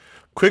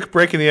 Quick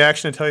break in the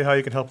action to tell you how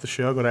you can help the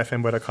show. Go to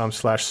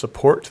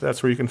fanboy.com/support.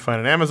 That's where you can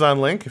find an Amazon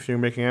link if you're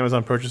making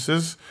Amazon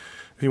purchases.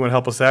 If you want to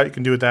help us out, you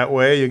can do it that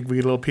way. We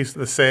get a little piece of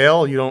the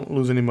sale. You don't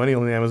lose any money,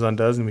 only Amazon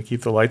does, and we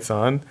keep the lights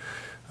on.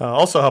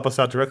 Also help us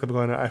out directly by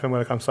going to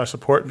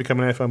ifanboy.com/support and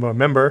becoming an iFanboy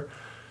member.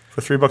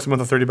 For $3 a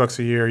month or $30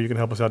 a year, you can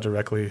help us out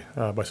directly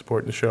by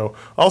supporting the show.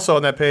 Also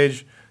on that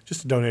page,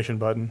 just a donation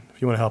button.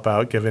 If you want to help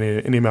out, give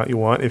any amount you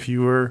want. If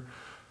you were,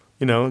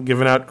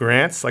 giving out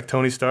grants like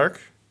Tony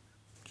Stark,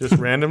 just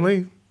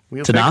randomly.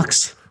 To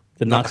Knox?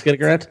 Did Knox get a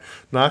grant?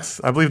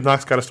 I believe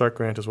Knox got a Stark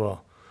grant as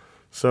well.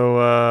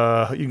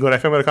 So you can go to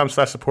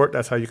ifanboy.com/support.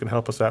 That's how you can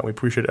help us out. We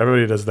appreciate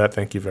everybody who does that.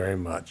 Thank you very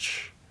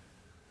much.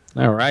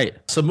 All right.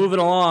 So moving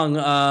along,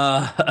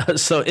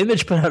 so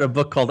Image put out a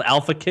book called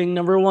Alpha King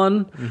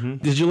 #1. Mm-hmm.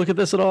 Did you look at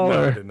this at all?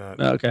 No, I did not.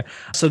 Okay.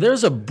 So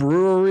there's a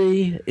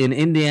brewery in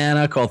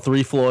Indiana called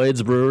Three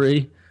Floyds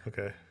Brewery.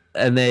 Okay.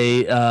 And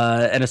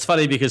and it's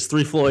funny because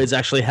Three Floyds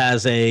actually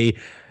has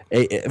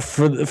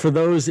for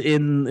those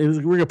we're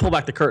gonna pull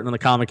back the curtain on the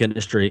comic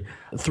industry.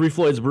 Three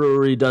Floyds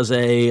Brewery does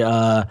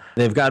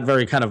they've got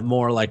very kind of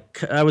more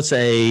like, I would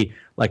say,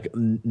 like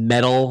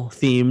metal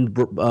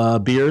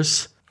themed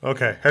beers.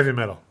 Okay, heavy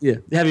metal. Yeah,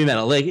 heavy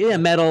metal,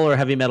 metal or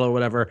heavy metal or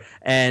whatever.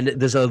 And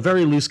there's a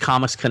very loose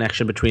comics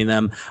connection between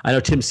them. I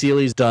know Tim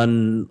Seeley's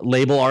done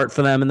label art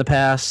for them in the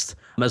past,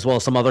 as well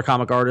as some other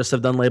comic artists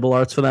have done label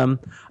arts for them.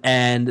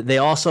 And they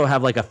also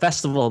have like a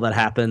festival that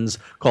happens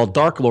called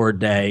Dark Lord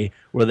Day,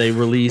 where they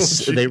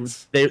release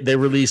they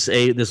release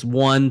this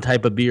one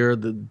type of beer,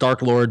 the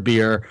Dark Lord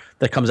beer,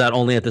 that comes out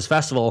only at this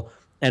festival.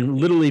 And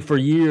literally for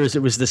years,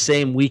 it was the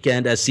same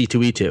weekend as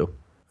C2E2.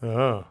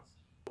 Oh.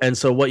 And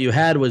so what you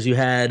had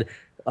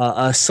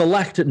a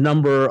select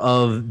number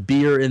of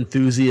beer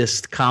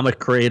enthusiast comic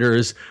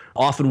creators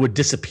often would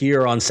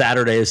disappear on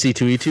Saturday of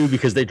C2E2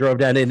 because they drove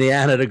down to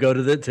Indiana to go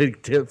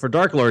for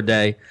Dark Lord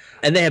Day.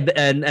 And they have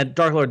at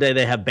Dark Lord Day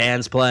they have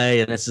bands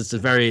play, and it's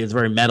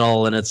very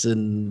metal, and it's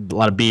in a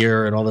lot of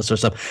beer and all this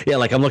sort of stuff. Yeah,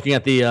 like I'm looking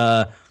at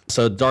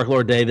so Dark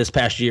Lord Day this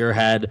past year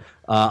had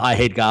I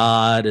Hate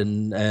God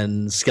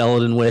and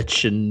Skeleton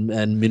Witch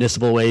and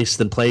Municipal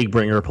Waste and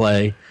Plaguebringer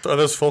play. Are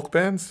those folk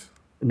bands?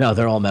 No,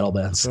 they're all metal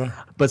bands.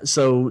 But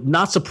so,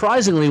 not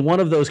surprisingly, one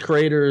of those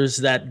creators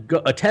that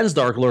attends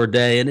Dark Lord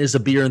Day and is a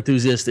beer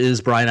enthusiast is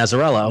Brian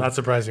Azzarello. Not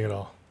surprising at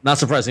all. Not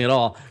surprising at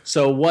all.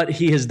 So what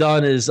he has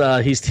done is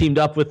he's teamed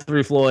up with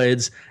Three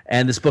Floyds,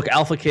 and this book,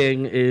 Alpha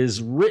King,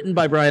 is written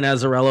by Brian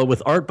Azzarello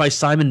with art by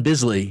Simon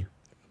Bisley.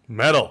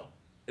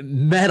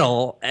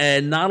 Metal,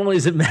 and not only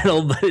is it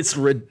metal, but it's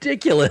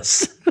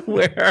ridiculous.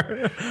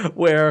 where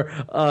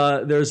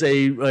there's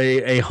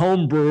a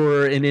home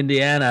brewer in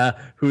Indiana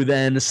who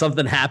then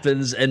something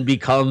happens and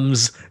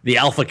becomes the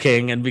Alpha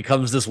King and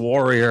becomes this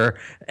warrior,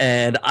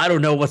 and I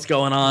don't know what's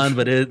going on,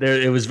 but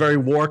it was very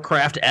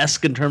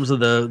Warcraft-esque in terms of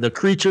the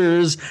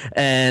creatures,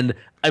 and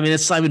I mean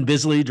it's Simon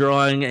Bisley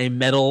drawing a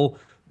metal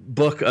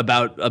book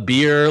about a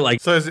beer.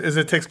 So is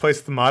it takes place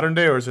in the modern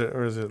day, or is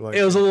it like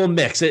it was a little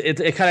mix.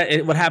 It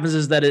kind of what happens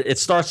is that it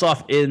starts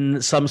off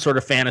in some sort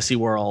of fantasy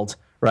world,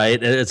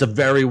 right? It's a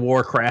very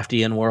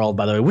Warcraftian world,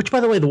 by the way. Which, by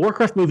the way, the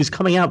Warcraft movie's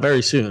coming out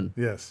very soon.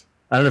 Yes.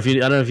 I don't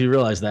know if you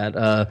realize that.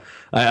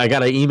 I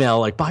got an email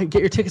like,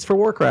 get your tickets for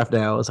Warcraft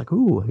now. I was like,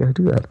 ooh, I gotta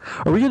do that.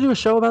 Are we gonna do a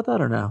show about that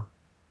or no?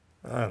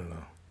 I don't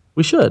know.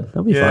 We should.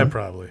 That'll be fun. Yeah,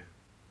 probably.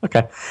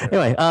 Okay.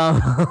 Anyway,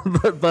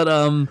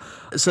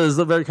 so it's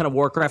a very kind of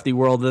Warcrafty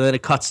world, and then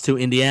it cuts to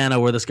Indiana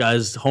where this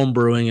guy's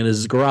homebrewing in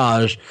his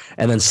garage,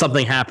 and then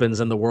something happens,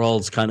 and the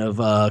worlds kind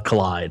of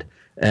collide,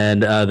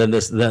 and then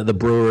the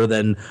brewer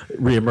then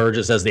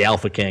reemerges as the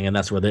Alpha King, and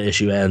that's where the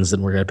issue ends,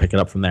 and we're gonna pick it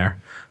up from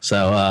there.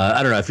 So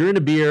I don't know if you're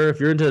into beer, if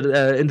you're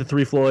into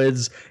Three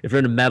Floyds, if you're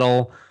into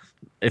metal.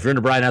 If you're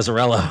into Brian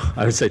Azzarello,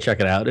 I would say check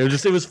it out. It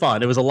was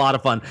fun. It was a lot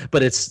of fun,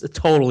 but it's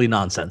totally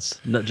nonsense,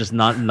 just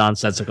not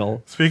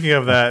nonsensical. Speaking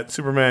of that,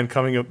 Superman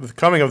coming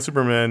of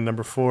Superman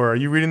 #4. Are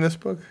you reading this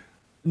book?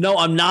 No,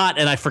 I'm not,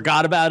 and I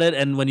forgot about it.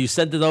 And when you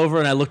sent it over,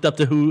 and I looked up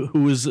to who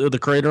was the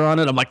creator on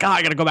it, I'm like,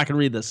 I got to go back and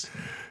read this.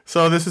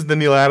 So this is the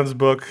Neil Adams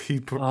book. He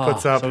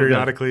puts out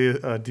periodically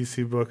a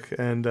DC book,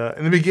 and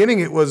in the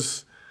beginning,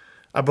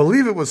 I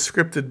believe it was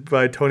scripted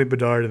by Tony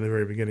Bedard in the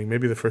very beginning,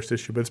 maybe the first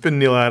issue, but it's been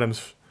Neil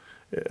Adams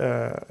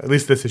At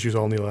least this issue's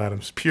all Neil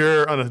Adams,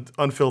 pure,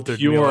 unfiltered.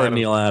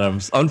 Neil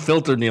Adams,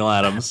 unfiltered Neil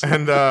Adams,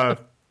 and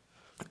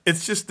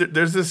it's just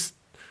there's this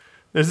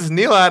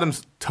Neil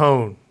Adams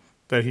tone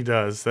that he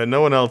does that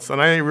no one else,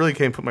 and I really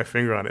can't put my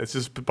finger on it. It's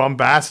just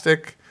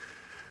bombastic,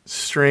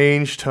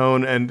 strange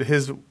tone, and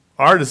his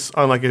art is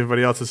unlike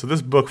everybody else's. So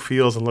this book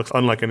feels and looks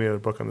unlike any other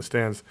book on the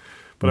stands.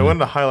 But I wanted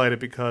to highlight it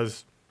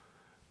because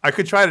I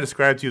could try to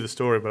describe to you the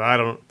story, but I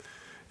don't.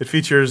 It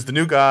features the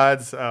New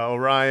Gods,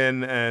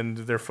 Orion, and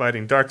they're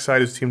fighting Darkseid,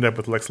 who's teamed up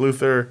with Lex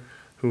Luthor,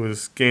 who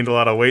has gained a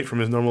lot of weight from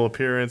his normal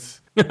appearance.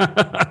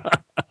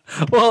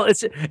 Well,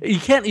 you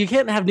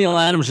can't have Neil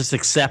Adams just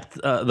accept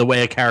the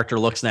way a character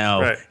looks now.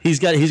 Right. He's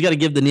got to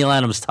give the Neil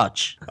Adams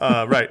touch.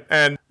 Right.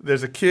 And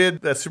there's a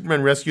kid that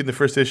Superman rescued in the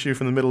first issue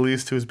from the Middle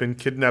East who has been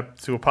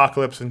kidnapped to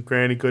Apocalypse, and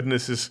Granny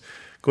Goodness is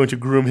going to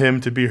groom him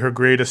to be her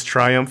greatest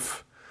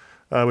triumph.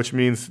 Which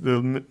means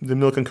the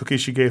milk and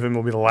cookies she gave him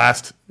will be the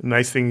last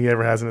nice thing he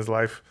ever has in his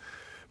life.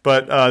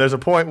 But there's a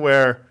point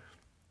where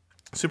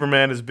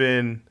Superman has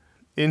been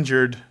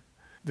injured.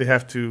 They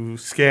have to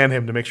scan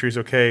him to make sure he's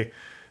okay.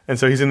 And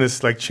so he's in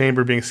this like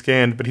chamber being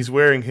scanned, but he's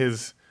wearing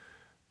his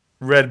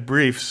red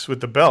briefs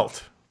with the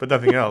belt, but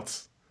nothing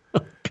else.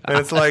 And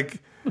it's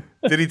like,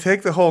 did he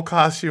take the whole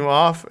costume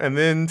off and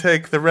then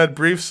take the red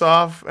briefs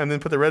off and then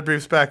put the red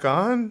briefs back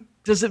on?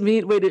 Does it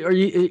mean? Wait,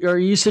 are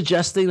you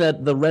suggesting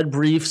that the red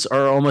briefs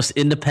are almost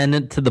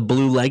independent to the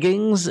blue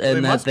leggings,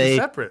 and that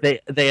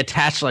they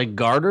attach like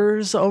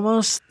garters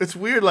almost? It's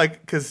weird,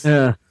 like because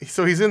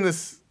so he's in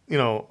this.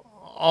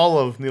 All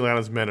of Neil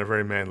Adams' men are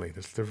very manly.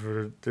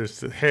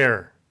 There's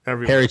hair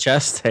everywhere,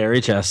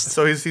 hairy chest.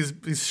 So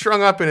he's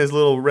strung up in his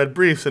little red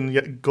briefs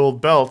and gold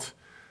belt,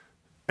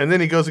 and then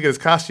he goes to get his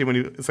costume, and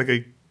it's like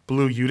a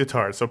blue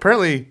unitard. So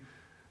apparently,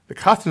 the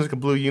costume is like a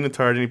blue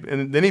unitard,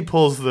 and then he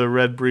pulls the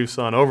red briefs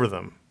on over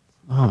them.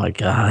 Oh my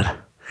god!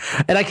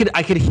 And I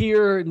could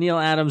hear Neil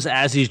Adams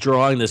as he's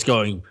drawing this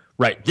going,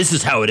 right, this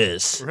is how it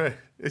is. Right.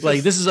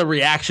 This is a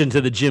reaction to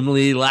the Jim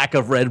Lee lack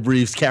of red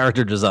briefs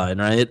character design,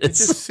 right? It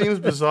just seems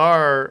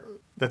bizarre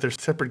that they're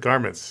separate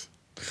garments.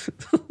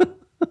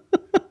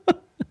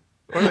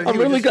 I'm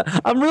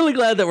really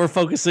glad that we're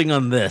focusing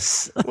on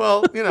this.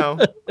 Well,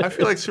 I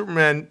feel like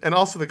Superman, and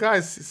also the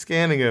guys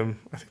scanning him,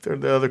 I think they're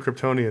the other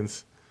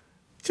Kryptonians.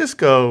 Just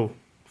go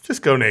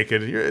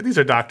naked. These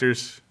are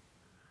doctors.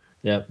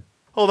 Yep.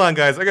 Hold on,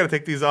 guys. I got to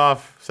take these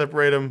off,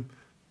 separate them,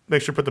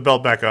 make sure to put the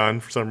belt back on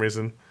for some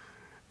reason,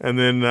 and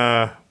then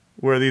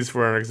wear these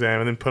for our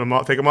exam, and then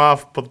take them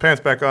off, put the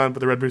pants back on,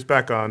 put the red briefs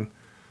back on,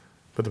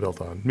 put the belt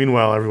on.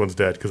 Meanwhile, everyone's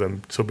dead because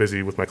I'm so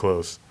busy with my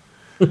clothes.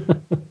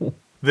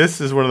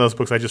 This is one of those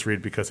books I just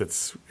read because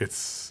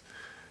it's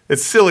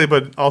silly,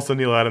 but also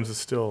Neil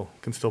Adams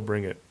can still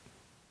bring it.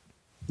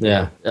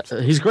 Yeah,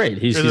 he's great.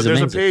 He's amazing.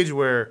 There's a page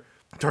where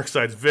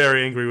Darkseid's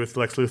very angry with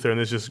Lex Luthor, and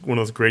there's just one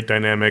of those great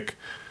dynamic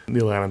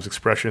Neil Adams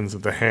expressions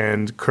of the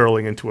hand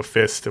curling into a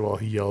fist while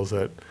he yells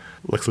at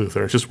Lex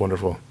Luthor. It's just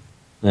wonderful.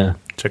 Yeah.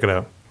 Check it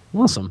out.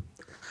 Awesome.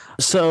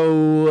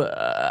 So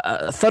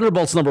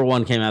Thunderbolts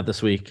 #1 came out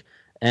this week,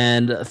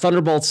 and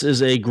Thunderbolts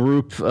is a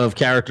group of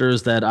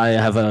characters that I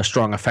have a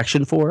strong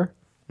affection for.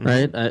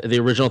 Right, the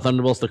original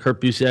Thunderbolts, the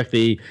Kurt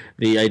Busiek,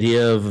 the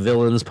idea of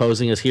villains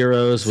posing as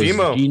heroes was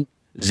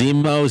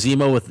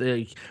Zemo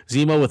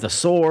with a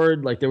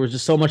sword. Like there was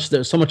just so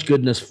much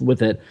goodness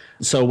with it.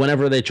 So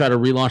whenever they try to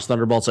relaunch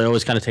Thunderbolts, I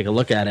always kind of take a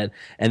look at it,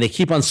 and they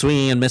keep on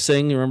swinging and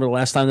missing. You remember the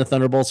last time the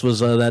Thunderbolts was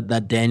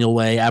that Daniel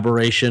Way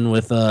aberration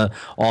with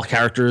all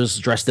characters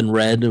dressed in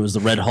red. It was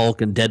the Red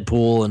Hulk and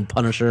Deadpool and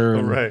Punisher.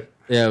 And, right.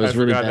 Yeah, it was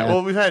really bad.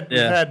 Well, we've had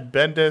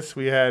Bendis,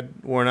 we had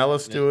Warren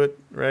Ellis do it,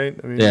 right?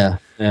 I mean, yeah.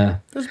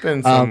 There's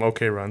been some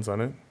okay runs on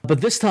it.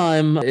 But this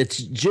time, it's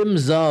Jim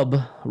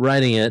Zub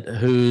writing it,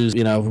 who's,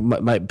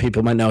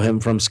 people might know him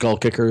from Skull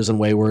Kickers and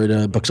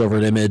Wayward, books over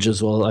at Image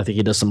as well. I think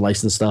he does some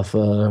licensed stuff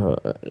for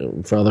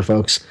other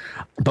folks.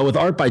 But with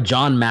art by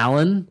John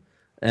Mallon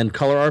and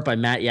color art by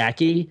Matt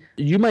Yackey.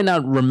 You might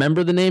not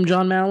remember the name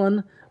John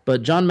Mallon,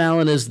 but John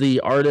Mallon is the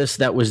artist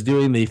that was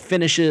doing the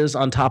finishes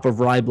on top of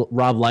Rob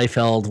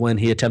Liefeld when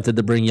he attempted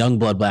to bring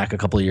Youngblood back a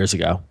couple of years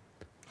ago.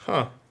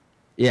 Huh.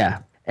 Yeah.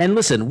 And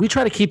listen, we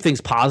try to keep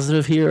things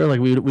positive here. Like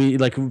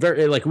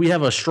we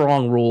have a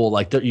strong rule.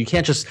 Like you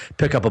can't just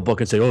pick up a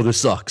book and say, "Oh,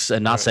 this sucks,"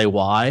 and not say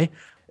why.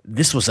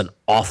 This was an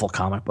awful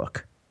comic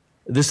book.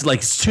 This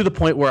it's to the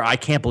point where I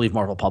can't believe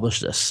Marvel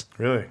published this.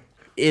 Really?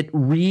 It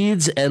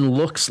reads and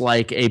looks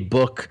like a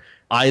book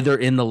either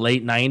in the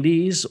late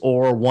 90s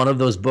or one of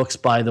those books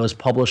by those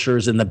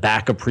publishers in the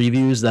back of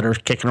previews that are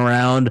kicking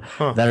around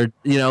that are,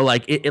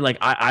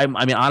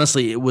 I mean,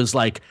 honestly, it was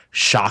like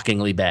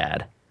shockingly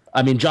bad.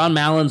 I mean, John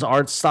Mallon's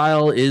art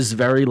style is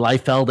very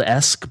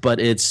Liefeld-esque, but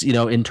it's,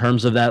 in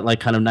terms of that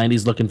kind of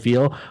 90s look and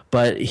feel,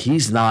 but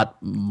he's not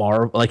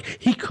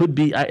he could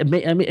be,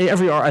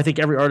 I think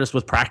every artist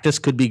with practice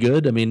could be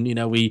good. I mean,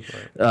 we've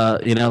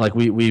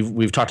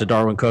talked to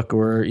Darwin Cook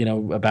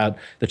about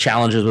the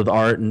challenges with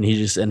art, and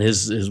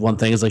his one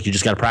thing is you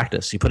just got to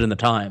practice. You put in the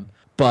time.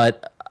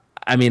 But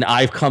I mean,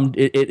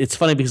 it's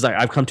funny because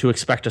I've come to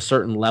expect a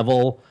certain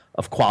level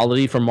of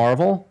quality from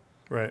Marvel.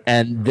 Right.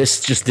 And this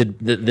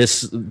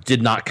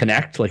did not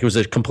connect. Like, it was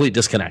a complete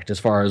disconnect as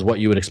far as what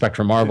you would expect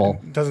from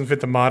Marvel. It doesn't fit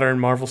the modern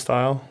Marvel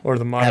style or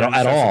the modern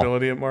At all.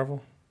 sensibility of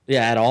Marvel.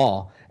 Yeah, at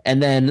all.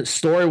 And then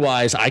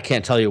story-wise, I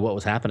can't tell you what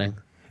was happening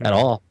at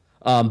all.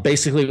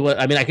 Basically,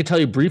 I can tell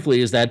you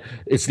briefly is that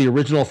it's the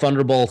original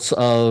Thunderbolts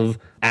of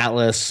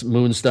Atlas,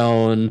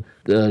 Moonstone,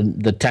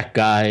 the tech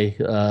guy,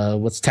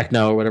 what's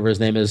Techno or whatever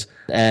his name is,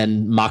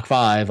 and Mach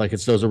 5. Like,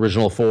 it's those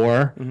original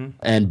four,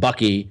 and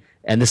Bucky.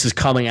 And this is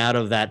coming out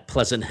of that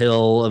Pleasant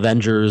Hill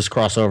Avengers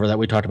crossover that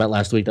we talked about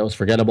last week that was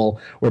forgettable,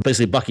 where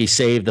basically Bucky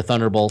saved the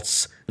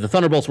Thunderbolts. The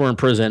Thunderbolts were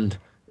imprisoned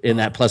in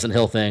that Pleasant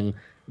Hill thing.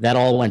 That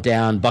all went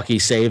down. Bucky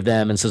saved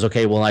them and says,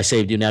 okay, well, I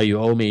saved you. Now you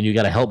owe me, and you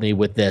got to help me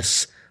with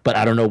this. But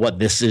I don't know what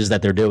this is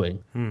that they're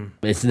doing.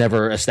 It's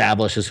never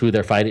established as who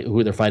they're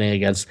fighting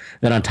against.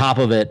 Then on top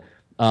of it,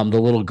 the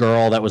little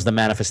girl that was the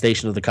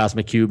manifestation of the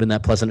Cosmic Cube in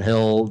that Pleasant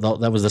Hill,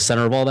 that was the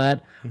center of all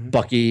that.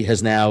 Bucky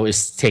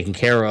is taken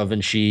care of,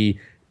 and she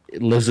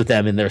lives with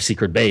them in their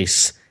secret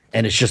base,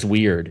 and it's just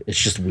weird.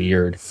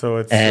 So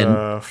it's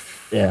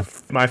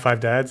My Five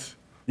Dads.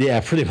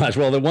 Yeah, pretty much.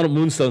 Well, the one of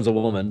Moonstone's a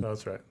woman.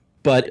 That's right.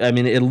 But I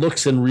mean, it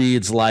looks and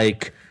reads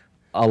like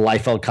a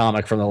Liefeld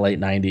comic from the late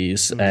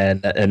 '90s,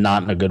 and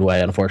not in a good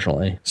way,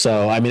 unfortunately.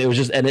 So I mean, it was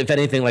just, and if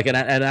anything, like, and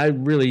I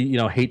really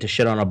hate to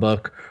shit on a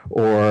book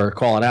or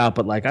call it out,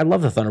 but like, I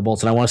love the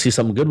Thunderbolts and I want to see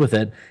something good with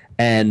it.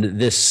 And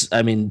this,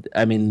 I mean,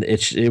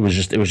 it was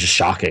just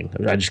shocking.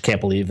 I just can't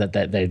believe that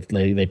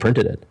they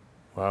printed it.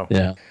 Wow.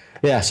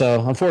 Yeah.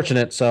 So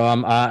unfortunate. So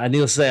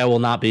needless to say, I will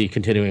not be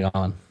continuing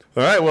on.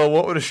 All right. Well,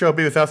 what would a show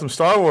be without some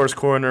Star Wars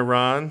corner,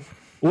 Ron?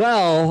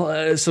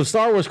 Well, so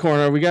Star Wars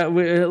Corner, we got a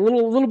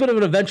little bit of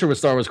an adventure with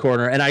Star Wars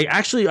Corner, and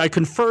I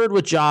conferred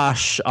with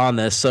Josh on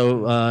this.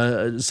 So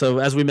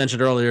as we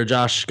mentioned earlier,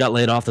 Josh got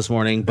laid off this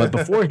morning, but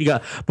before he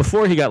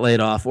got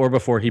laid off, or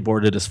before he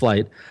boarded his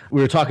flight,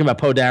 we were talking about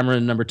Poe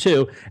Dameron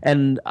 #2,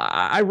 and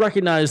I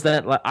recognized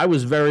that I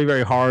was very,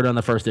 very hard on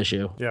the first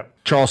issue. Yeah.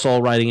 Charles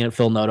Soule writing it,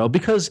 Phil Noto,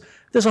 because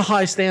there's a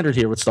high standard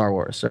here with Star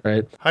Wars,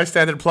 right? High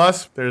standard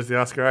plus, there's the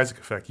Oscar Isaac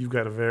effect. You've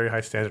got a very high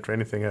standard for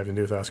anything having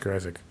to do with Oscar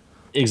Isaac.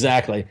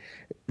 Exactly.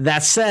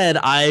 That said,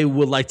 I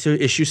would like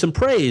to issue some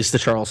praise to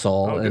Charles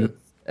Soule,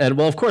 and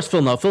well, of course,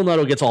 Phil Noto. Phil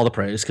Noto gets all the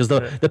praise because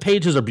the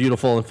pages are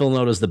beautiful, and Phil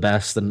Noto's the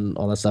best, and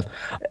all that stuff.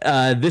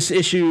 This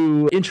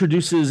issue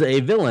introduces a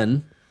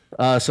villain,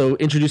 so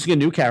introducing a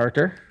new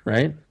character,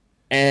 right?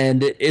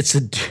 And it's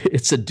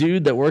a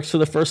dude that works for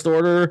the First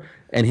Order,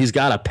 and he's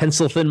got a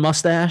pencil thin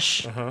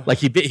mustache, like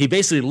he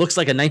basically looks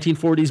like a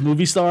 1940s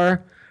movie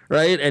star.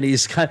 Right, and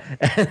he's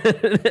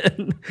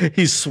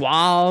he's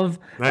suave.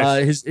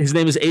 Nice. His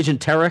name is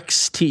Agent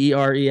Terex,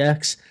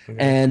 Terex,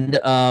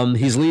 and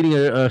he's leading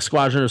a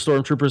squadron of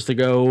stormtroopers to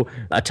go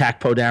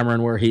attack Poe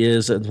Dameron where he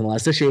is in the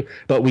last issue.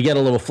 But we get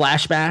a little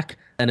flashback,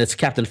 and it's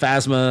Captain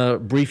Phasma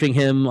briefing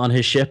him on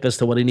his ship as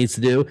to what he needs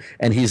to do,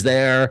 and he's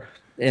there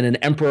in an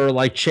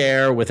emperor-like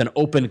chair with an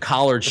open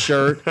collared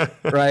shirt,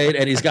 right?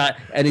 And he's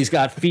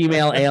got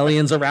female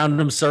aliens around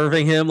him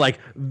serving him. Like,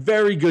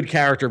 very good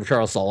character of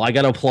Charles Soule. I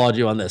got to applaud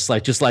you on this.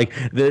 Like, just like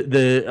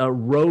the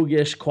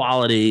roguish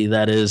quality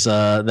that is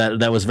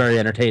that was very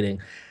entertaining.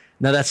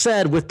 Now, that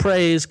said, with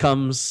praise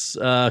comes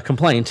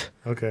complaint.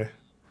 Okay.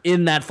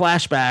 In that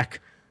flashback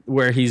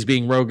where he's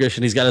being roguish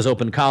and he's got his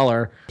open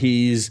collar,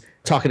 he's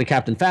talking to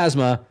Captain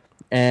Phasma,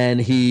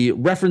 and he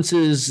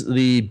references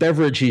the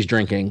beverage he's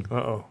drinking.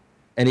 Uh-oh.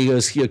 And he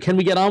goes, can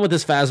we get on with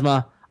this,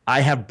 Phasma?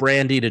 I have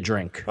brandy to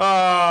drink.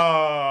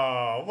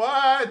 Oh,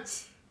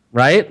 what?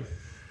 Right?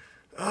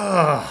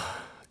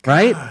 Oh,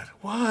 right? God,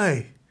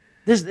 why?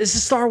 This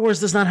is Star Wars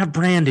does not have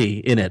brandy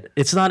in it.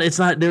 It's not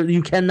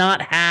you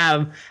cannot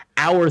have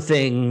our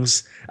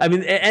things. I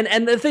mean,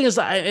 and the thing is,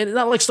 it's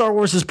not like Star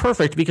Wars is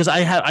perfect, because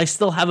I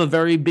still have a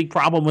very big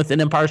problem with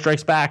in Empire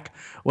Strikes Back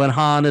when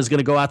Han is going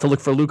to go out to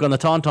look for Luke on the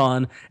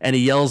Tauntaun, and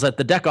he yells at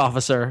the deck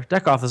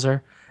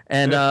officer.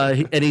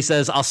 And he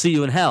says, "I'll see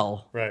you in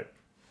hell." Right.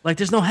 Like,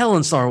 there's no hell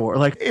in Star Wars.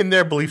 Like, in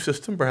their belief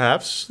system,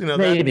 perhaps,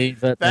 maybe,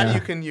 but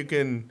you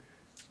can.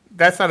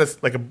 That's not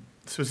like a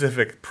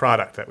specific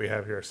product that we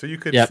have here. So you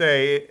could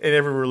say in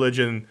every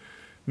religion,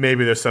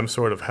 maybe there's some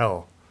sort of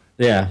hell.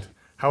 Yeah.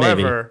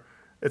 However,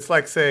 it's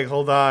like saying,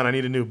 "Hold on, I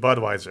need a new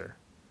Budweiser."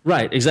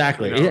 Right,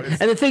 exactly.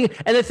 And the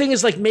thing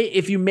is, like,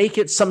 if you make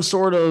it some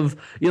sort of,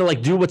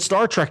 like, do what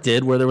Star Trek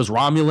did, where there was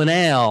Romulan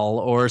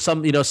ale or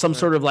some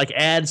sort of, like,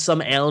 add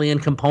some alien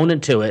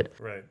component to it.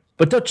 Right.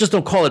 But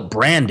don't call it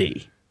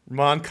brandy.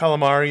 Mon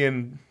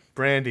Calamarian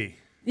brandy.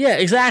 Yeah,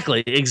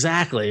 exactly.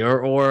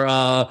 Or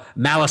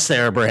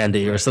Malisaire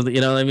brandy or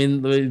something. I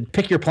mean,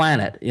 pick your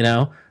planet.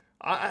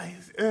 I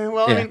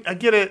mean, I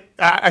get it.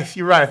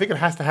 You're right. I think it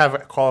has to have a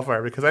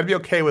qualifier, because I'd be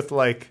okay with,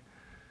 like,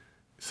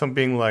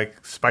 something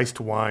like spiced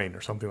wine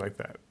or something like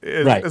that.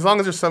 Right. As long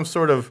as there's some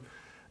sort of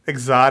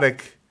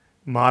exotic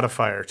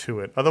modifier to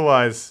it.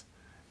 Otherwise,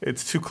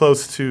 it's too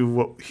close to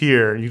what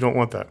here. You don't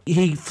want that.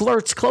 He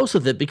flirts close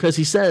with it because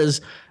he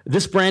says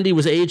this brandy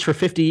was aged for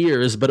 50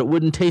 years, but it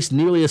wouldn't taste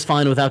nearly as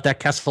fine without that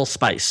Kessel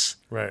spice.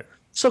 Right.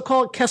 So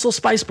call it Kessel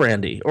Spice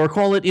Brandy, or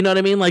call it, you know what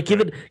I mean? Like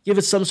give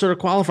it some sort of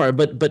qualifier.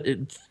 But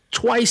it,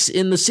 twice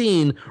in the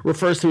scene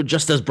refers to it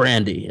just as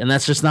brandy, and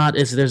that's just not.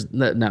 There's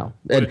no.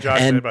 What did Josh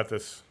say about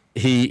this?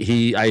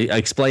 I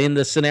explained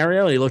the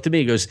scenario, and he looked at me.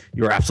 He goes,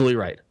 "You're absolutely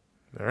right."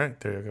 All right,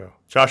 there you go.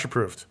 Josh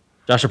approved.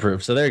 Josh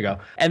approved. So there you go.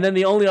 And then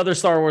the only other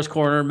Star Wars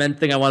corner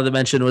thing I wanted to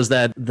mention was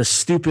that the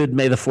stupid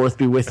May the 4th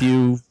be with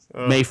you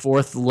May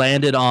 4th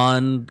landed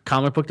on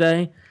Comic Book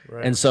Day.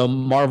 Right. And so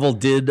Marvel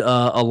did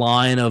a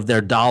line of their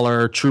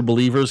dollar True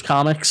Believers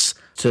comics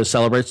to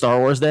celebrate Star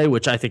Wars Day,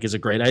 which I think is a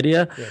great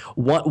idea. Yeah.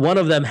 One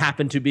of them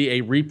happened to be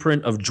a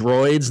reprint of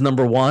Droids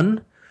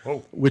 #1.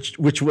 Whoa.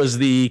 Which was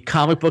the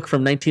comic book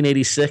from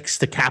 1986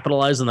 to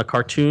capitalize on the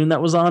cartoon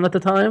that was on at the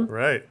time.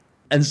 Right.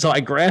 And so I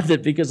grabbed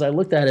it because I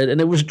looked at it,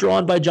 and it was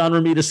drawn by John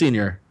Romita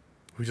Sr.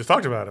 We just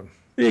talked about him.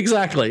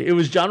 Exactly. It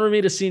was John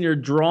Romita Sr.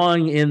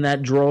 drawing in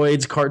that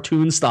Droids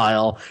cartoon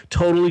style,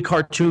 totally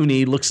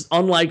cartoony, looks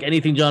unlike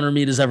anything John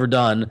Romita's ever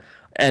done.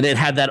 And it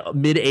had that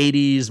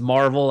mid-'80s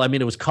Marvel. I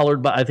mean,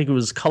 I think it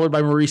was colored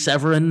by Marie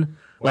Severin.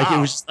 Like wow.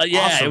 It was,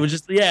 awesome. It was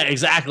just,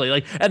 exactly.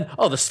 Like, and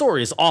the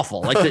story is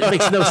awful. Like, it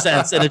makes no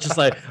sense. And it's just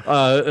like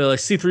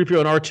C-3PO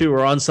and R2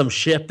 are on some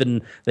ship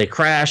and they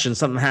crash and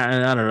something.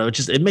 I don't know.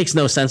 It makes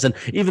no sense. And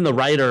even the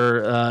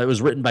writer, it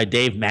was written by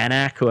Dave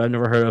Manak, who I've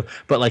never heard of,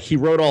 but like he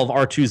wrote all of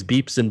R2's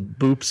beeps and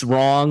boops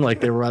wrong.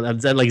 Like they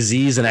had like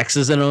Z's and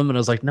X's in them, and I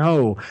was like,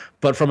 no.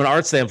 But from an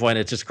art standpoint,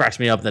 it just cracks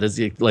me up that it's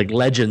like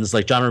legends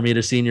like John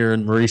Romita Sr.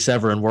 and Marie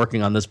Severin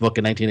working on this book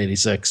in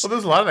 1986. Well,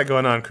 there's a lot of that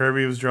going on.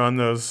 Kirby was drawing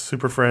those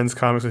Super Friends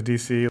comics with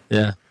DC.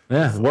 Yeah.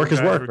 Work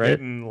is work, right?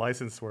 Getting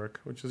licensed work,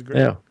 which is great.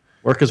 Yeah,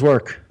 work is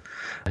work.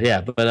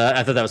 Yeah, but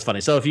I thought that was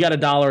funny. So if you got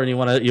 $1 and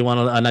you want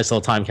a nice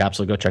little time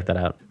capsule, go check that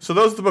out. So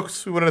those are the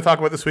books we wanted to talk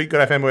about this week. Go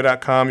to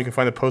ifanboy.com. You can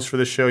find the post for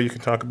this show. You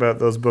can talk about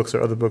those books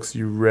or other books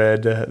you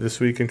read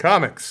this week in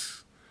comics.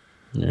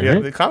 Yeah,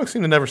 the comics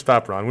seem to never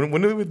stop, Ron.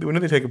 When do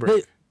they take a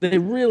break? They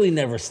really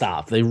never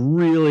stop. They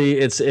really,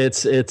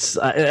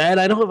 and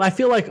I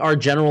feel like our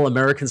general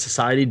American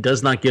society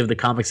does not give the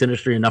comics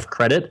industry enough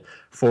credit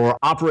for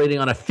operating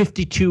on a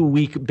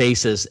 52-week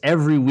basis.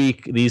 Every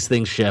week these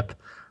things ship.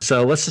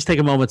 So let's just take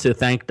a moment to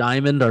thank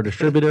Diamond, our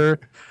distributor,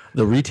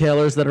 the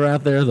retailers that are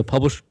out there, the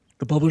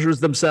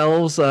publishers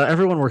themselves.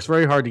 Everyone works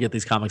very hard to get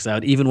these comics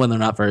out, even when they're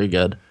not very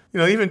good. You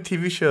know, even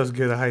TV shows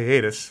get a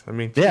hiatus. I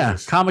mean, yeah,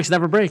 Jesus. Comics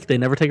never break. They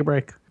never take a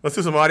break. Let's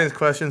do some audience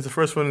questions. The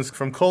first one is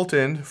from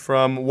Colton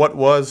from what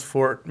was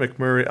Fort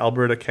McMurray,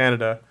 Alberta,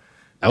 Canada.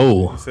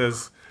 Oh. He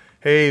says,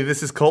 hey,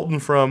 this is Colton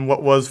from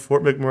what was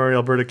Fort McMurray,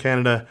 Alberta,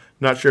 Canada.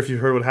 Not sure if you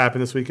heard what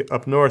happened this week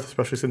up north,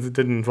 especially since it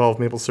didn't involve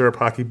maple syrup,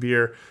 hockey,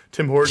 beer,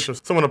 Tim Hortons.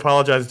 Someone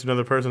apologizes to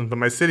another person, but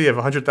my city of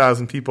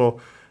 100,000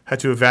 people had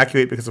to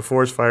evacuate because the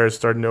forest fires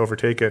started to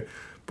overtake it.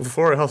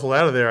 Before I hustled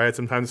out of there, I had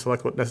some time to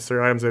select what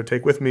necessary items I would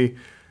take with me.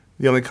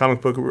 The only comic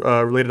book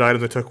related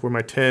items I took were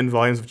my 10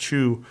 volumes of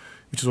Chew,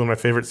 which is one of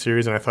my favorite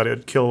series, and I thought it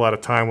would kill a lot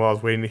of time while I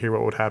was waiting to hear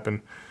what would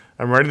happen.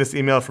 I'm writing this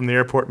email from the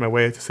airport on my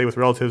way to stay with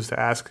relatives to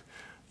ask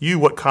you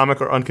what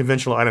comic or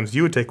unconventional items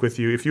you would take with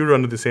you if you were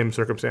under the same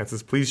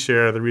circumstances. Please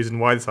share the reason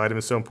why this item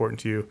is so important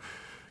to you.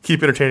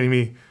 Keep entertaining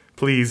me.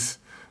 Please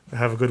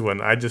have a good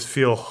one. I just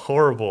feel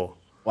horrible.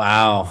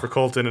 Wow. For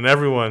Colton and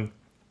everyone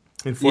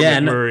in Fort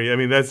McMurray. I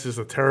mean, that's just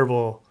a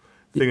terrible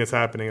thing that's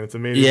happening, and it's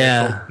amazing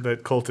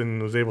that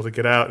Colton was able to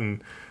get out.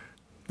 And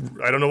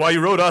I don't know why you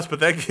wrote us, but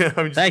thank you.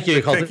 Thank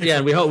you, Colton. Yeah,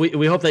 and we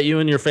hope that you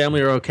and your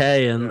family are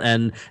okay.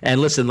 And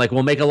listen, like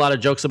we'll make a lot of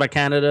jokes about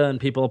Canada and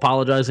people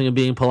apologizing and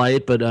being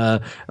polite, but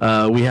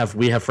we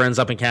have friends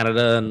up in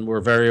Canada, and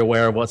we're very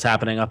aware of what's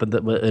happening up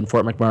in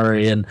Fort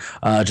McMurray, and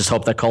just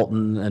hope that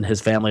Colton and his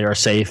family are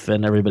safe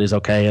and everybody's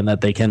okay, and that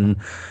they can.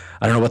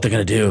 I don't know what they're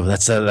gonna do.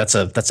 That's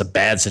a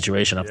bad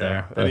situation up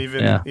there. And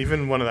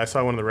even I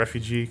saw one of the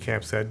refugee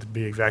camps had to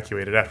be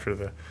evacuated after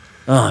the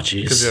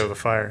because the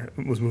fire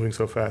was moving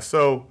so fast.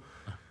 So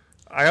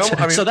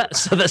so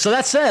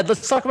that said,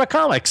 let's talk about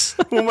comics.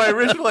 Well, my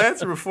original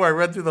answer before I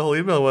read through the whole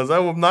email was I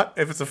will not.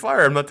 If it's a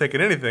fire, I'm not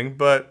taking anything.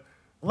 But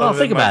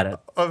think about it.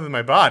 Other than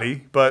my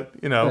body, but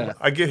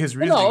I get his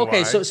reasoning. No,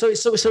 okay. Why.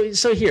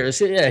 So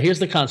here's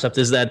the concept: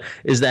 is that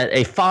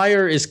a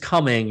fire is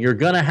coming. You're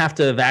gonna have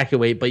to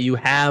evacuate, but you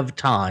have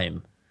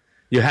time.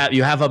 You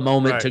have a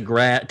moment to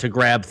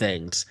grab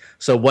things.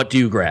 So what do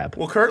you grab?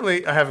 Well,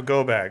 currently I have a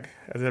go bag,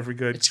 as every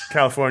good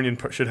Californian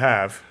should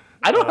have.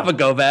 I don't have a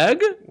go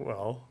bag.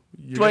 Well,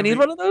 do I need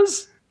one of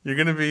those? You're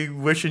gonna be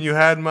wishing you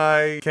had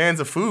my cans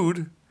of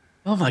food.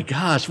 Oh my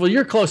gosh! Well,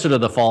 you're closer to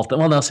the fault.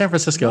 Well, no, San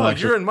Francisco. No,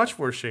 you're in much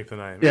worse shape than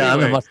I am. Yeah, anyway,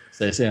 I'm in much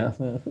worse shape.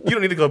 Yeah. You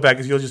don't need to go back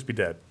because you'll just be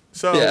dead.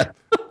 So. Yeah.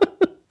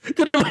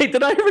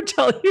 Did I ever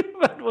tell you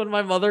about when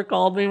my mother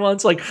called me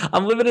once? Like,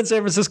 I'm living in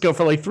San Francisco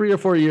for like 3 or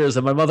 4 years,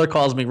 and my mother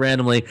calls me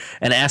randomly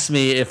and asks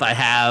me if I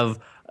have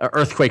an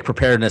earthquake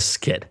preparedness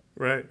kit.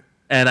 Right.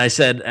 And I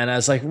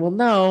was like, well,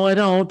 no, I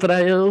don't, but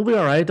it'll be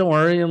all right. Don't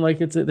worry. And like,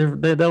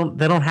 they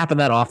don't happen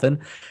that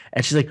often.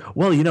 And she's like,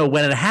 well,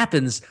 when it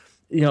happens,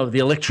 the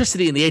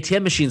electricity in the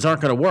ATM machines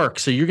aren't going to work,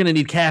 so you're going to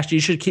need cash. You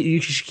should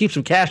keep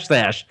some cash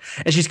stash.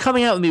 And she's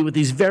coming out with me with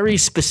these very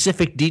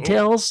specific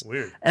details.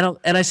 Weird. And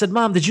I said,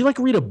 Mom, did you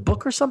read a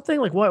book or something?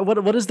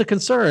 What is the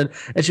concern?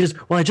 And she goes,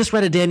 well, I just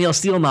read a Danielle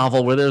Steele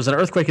novel where there was an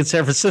earthquake in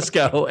San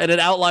Francisco, and it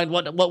outlined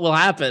what will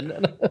happen.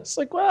 And I was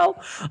like,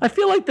 well, I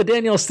feel like the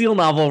Danielle Steele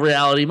novel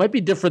reality might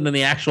be different than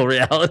the actual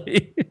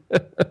reality.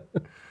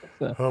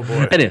 Oh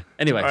boy.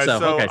 Anyway, Right,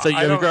 so you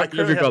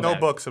have no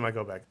books in my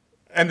go bag.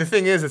 And the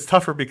thing is, it's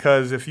tougher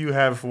because if you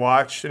have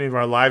watched any of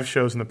our live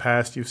shows in the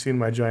past, you've seen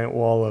my giant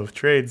wall of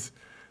trades.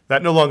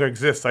 That no longer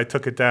exists. I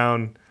took it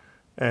down,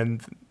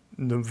 and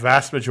the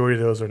vast majority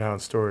of those are now in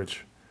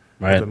storage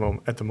at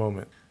the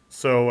moment.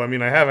 So, I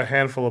mean, I have a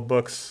handful of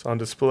books on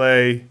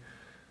display.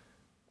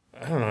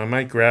 I don't know. I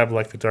might grab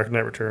The Dark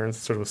Knight Returns,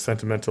 sort of a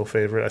sentimental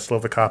favorite. I still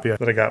have the copy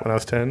that I got when I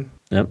was 10.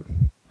 Yep.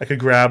 I could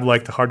grab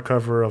the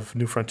hardcover of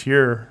New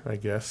Frontier, I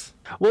guess.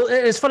 Well,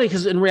 it's funny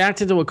because in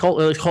reacting to what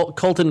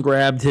Colton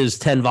grabbed his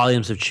 10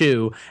 volumes of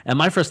Chew, and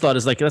my first thought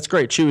is that's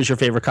great. Chew is your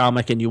favorite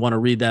comic, and you want to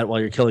read that while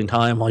you're killing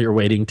time, while you're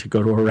waiting to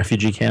go to a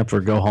refugee camp or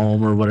go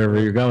home or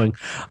whatever you're going.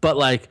 But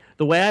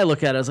the way I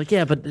look at it is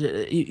yeah, but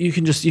you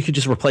can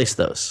just replace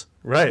those.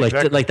 Right.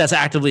 Exactly. That's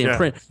actively in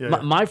print. Yeah.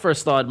 My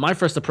first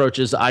approach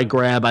is I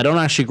don't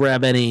actually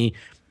grab any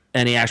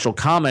actual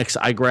comics.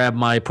 I grab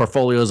my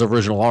portfolios of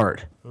original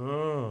art.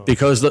 Oh.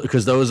 Because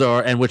those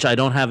are, and which I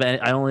don't have any,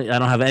 I don't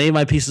have any of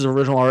my pieces of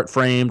original art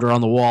framed or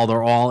on the wall.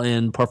 They're all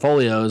in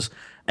portfolios,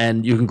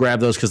 and you can grab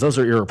those because those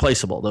are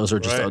irreplaceable. Those are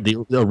just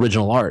the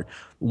original art.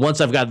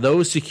 Once I've got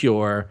those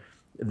secure,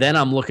 then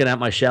I'm looking at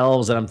my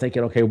shelves and I'm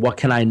thinking, okay, what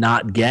can I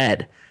not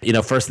get?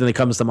 First thing that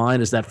comes to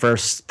mind is that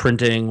first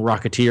printing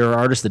Rocketeer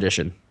Artist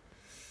Edition.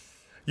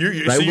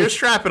 You're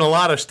strapping a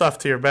lot of stuff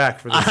to your back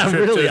for this trip.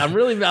 It's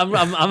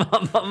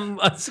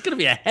going to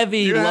be a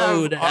heavy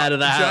load out of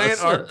the giant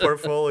house. art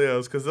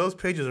portfolios because those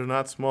pages are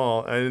not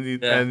small, and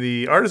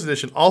the artist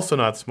edition also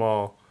not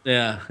small.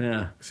 Yeah.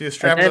 So you're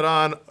strapping it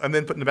on and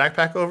then putting the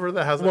backpack over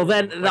the house. Well,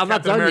 then I'm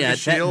not done yet.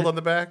 Shield on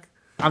the back.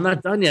 I'm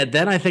not done yet.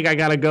 Then I think I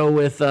got to go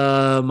with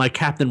my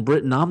Captain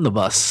Britain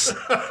omnibus.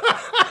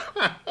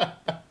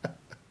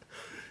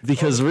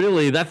 Because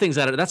really, that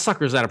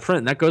sucker's out of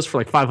print. That goes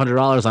for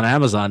 $500 on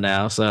Amazon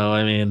now. So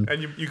I mean,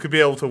 and you could be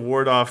able to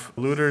ward off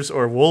looters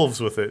or wolves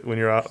with it when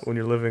you're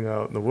living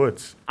out in the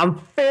woods. I'm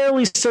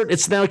fairly certain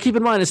it's now. Keep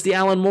in mind, it's the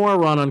Alan Moore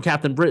run on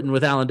Captain Britain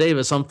with Alan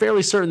Davis. So I'm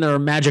fairly certain there are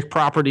magic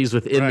properties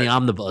within the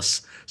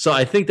omnibus. So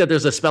I think that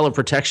there's a spell of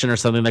protection or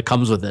something that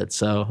comes with it.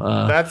 So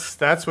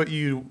that's what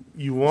you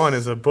want,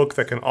 is a book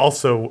that can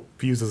also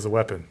be used as a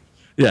weapon.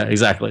 Yeah,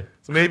 exactly.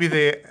 So maybe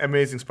the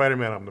Amazing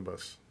Spider-Man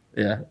omnibus.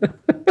 Yeah.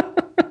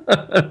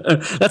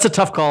 That's a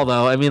tough call,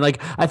 though. I mean,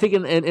 I think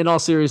in all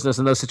seriousness,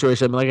 in those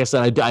situations, I mean, like I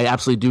said, I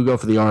absolutely do go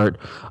for the art.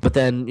 But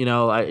then,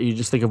 you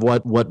just think of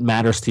what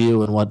matters to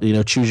you and what,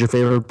 choose your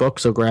favorite book.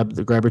 So grab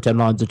your 10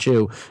 volumes of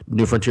Chew.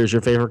 New Frontier is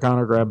your favorite,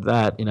 Conor, grab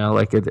that.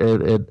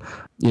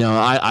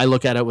 I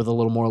look at it with a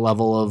little more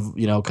level of,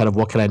 kind of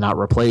what can I not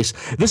replace.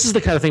 This is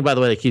the kind of thing, by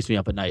the way, that keeps me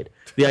up at night.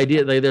 The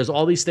idea that there's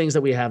all these things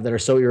that we have that are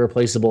so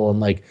irreplaceable,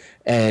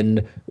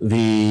 and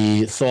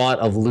the thought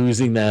of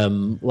losing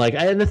them,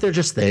 and that they're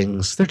just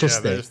things. They're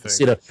just things.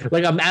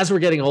 As we're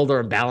getting older,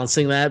 I'm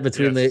balancing that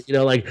between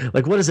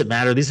what does it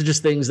matter? These are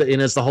just things that,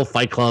 it's the whole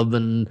Fight Club,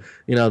 and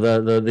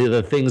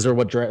the things are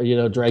what drag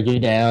you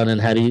down,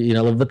 and how do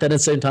you, but then at the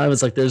same time,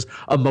 it's there's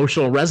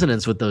emotional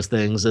resonance with those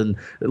things, and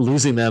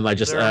losing them, I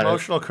just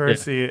emotional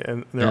currency,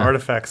 and there are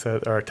artifacts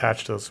that are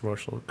attached to those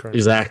emotional currency.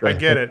 Exactly. I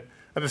get it.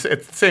 At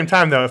the same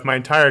time, though, if my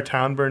entire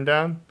town burned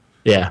down,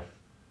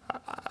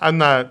 I'm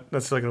not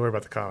necessarily going to worry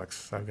about the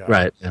comics I've got.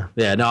 Right.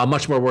 Yeah. No, I'm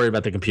much more worried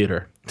about the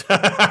computer.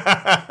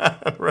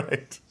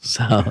 Right.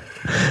 So,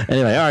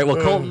 anyway, all right. Well,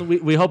 Colton,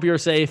 we hope you're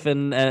safe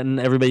and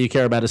everybody you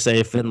care about is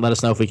safe, and let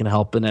us know if we can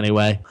help in any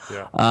way.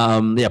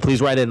 Yeah.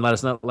 Please write in. Let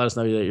us know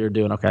that you're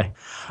doing okay.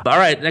 All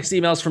right. Next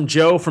email is from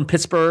Joe from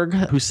Pittsburgh,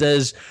 who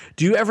says,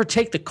 "Do you ever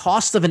take the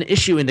cost of an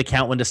issue into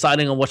account when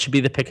deciding on what should be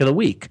the pick of the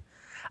week?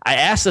 I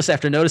asked this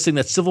after noticing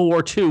that Civil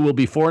War II will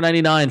be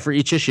 $4.99 for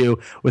each issue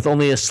with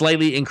only a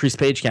slightly increased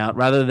page count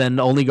rather than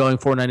only going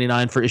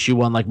 $4.99 for issue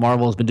 1 like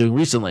Marvel has been doing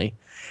recently.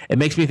 It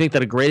makes me think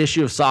that a great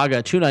issue of Saga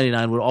at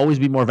 $2.99 would always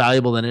be more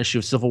valuable than an issue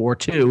of Civil War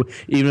II,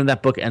 even if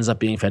that book ends up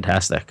being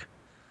fantastic."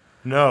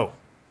 No.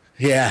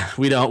 Yeah,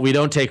 we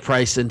don't take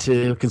price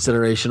into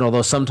consideration.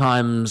 Although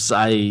sometimes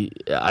I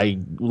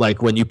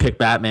like when you pick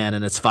Batman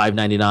and it's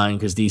 $5.99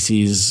 because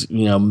DC's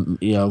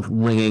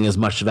wringing as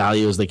much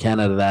value as they can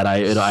out of that.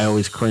 I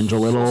always cringe a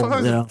little.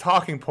 Sometimes it's a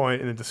talking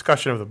point in the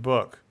discussion of the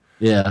book.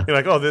 Yeah, you're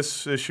like, oh,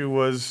 this issue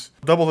was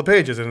double the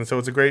pages, and so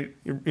it's a great.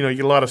 You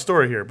get a lot of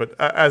story here, but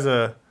as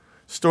a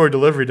story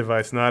delivery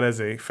device, not as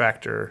a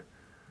factor.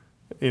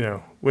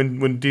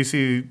 When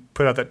DC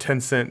put out that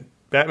 10-cent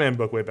Batman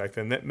book way back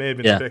then, that may have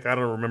been the pick. I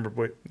don't remember,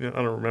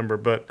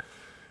 but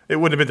it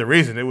wouldn't have been the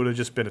reason. It would have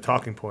just been a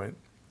talking point.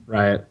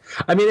 Right.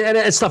 I mean, and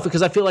it's tough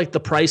because I feel like the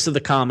price of the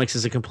comics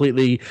is a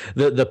completely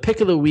the pick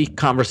of the week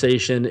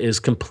conversation is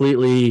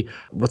completely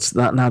we're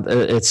talking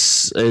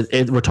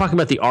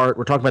about the art,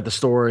 we're talking about the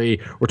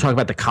story, we're talking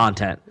about the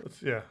content.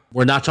 Yeah.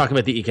 We're not talking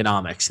about the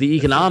economics. The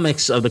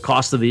economics of the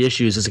cost of the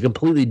issues is a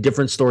completely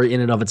different story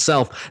in and of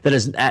itself that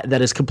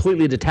is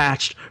completely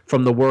detached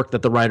from the work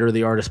that the writer or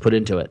the artist put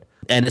into it.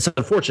 And it's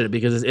unfortunate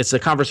because it's a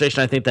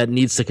conversation I think that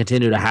needs to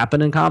continue to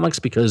happen in comics,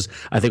 because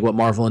I think what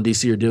Marvel and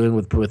DC are doing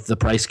with the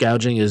price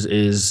gouging is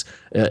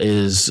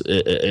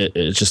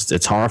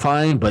it's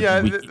horrifying. But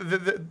yeah,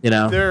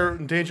 they're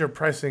in danger of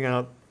pricing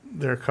out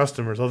their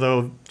customers.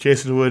 Although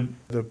Jason Wood,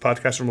 the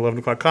podcast from 11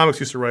 O'Clock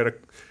Comics, used to write a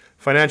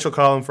financial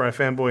column for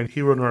iFanboy, and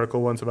he wrote an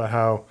article once about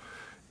how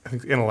I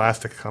think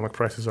inelastic comic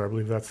prices are. I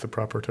believe that's the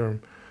proper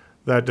term.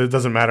 That it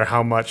doesn't matter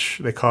how much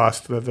they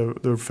cost; that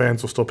the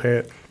fans will still pay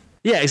it.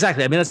 Yeah,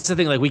 exactly. I mean, that's the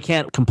thing. Like, we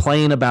can't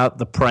complain about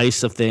the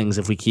price of things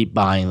if we keep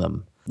buying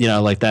them.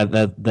 Like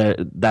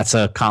that's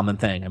a common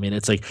thing. I mean,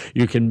 it's like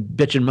you can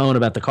bitch and moan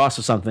about the cost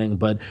of something,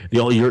 but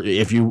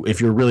if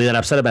you're really that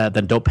upset about it,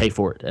 then don't pay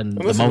for it.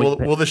 And listen,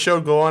 will the show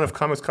go on if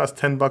comics cost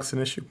 $10 an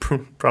issue?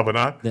 Probably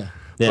not. Yeah.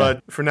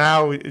 But for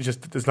now,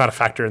 it's not a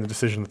factor in the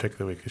decision to pick of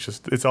the week.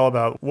 It's all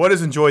about what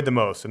is enjoyed the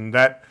most, and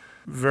that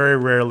very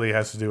rarely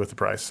has to do with the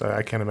price.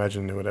 I can't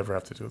imagine it would ever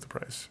have to do with the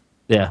price.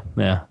 Yeah.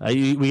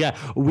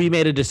 We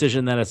made a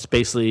decision that it's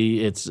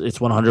basically it's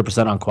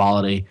 100% on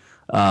quality,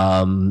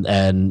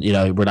 and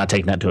we're not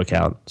taking that into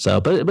account.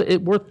 So, but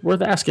it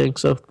worth asking.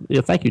 So,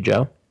 thank you,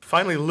 Joe.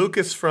 Finally,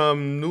 Lucas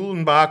from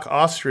Nulenbach,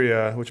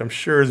 Austria, which I'm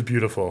sure is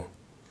beautiful,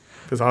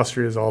 because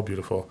Austria is all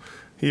beautiful.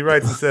 He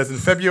writes and says, in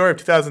February of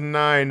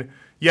 2009,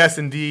 yes,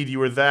 indeed,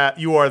 you are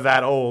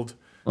that old.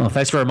 Well,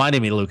 thanks for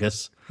reminding me,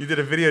 Lucas. You did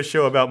a video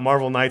show about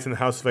Marvel Knights and the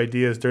House of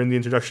Ideas. During the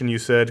introduction, you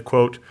said,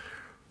 quote,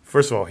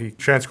 first of all, he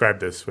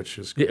transcribed this, which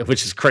is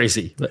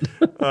crazy.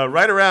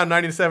 Right around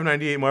 97,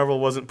 98, Marvel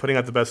wasn't putting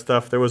out the best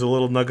stuff. There was a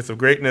little nuggets of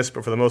greatness,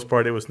 but for the most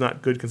part, it was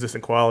not good,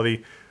 consistent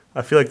quality.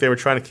 I feel like they were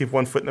trying to keep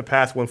one foot in the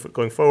past, one foot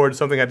going forward.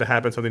 Something had to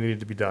happen, something needed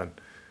to be done.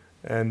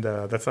 And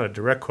that's not a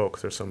direct quote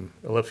because there's some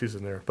ellipses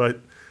in there. But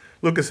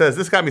Lucas says,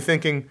 this got me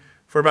thinking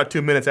for about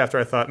 2 minutes after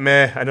I thought,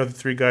 I know the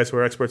three guys who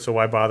are experts, so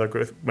why bother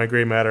with my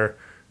gray matter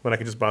when I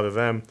can just bother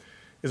them?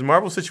 Is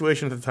Marvel's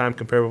situation at the time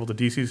comparable to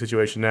DC's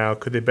situation now?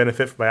 Could they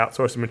benefit by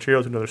outsourcing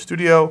material to another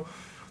studio?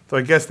 Though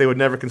I guess they would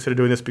never consider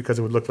doing this because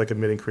it would look like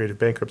admitting creative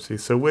bankruptcy.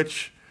 So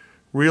which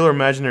real or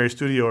imaginary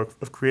studio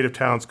of creative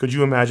talents could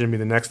you imagine be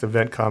the next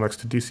event comics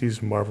to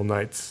DC's Marvel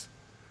Knights?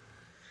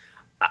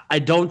 I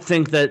don't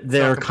think that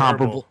they're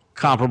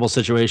comparable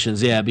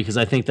situations, because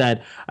I think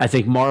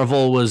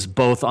Marvel was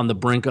both on the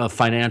brink of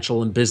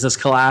financial and business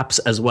collapse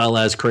as well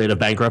as creative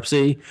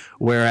bankruptcy,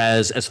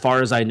 whereas as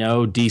far as I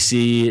know,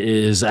 DC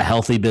is a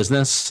healthy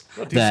business.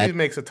 Well, DC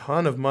makes a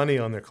ton of money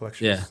on their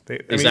collections. Yeah,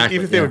 exactly.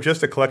 Even if they were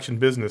just a collection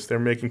business, they're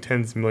making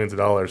tens of millions of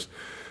dollars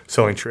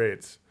selling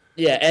trades.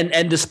 Yeah,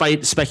 and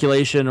despite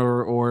speculation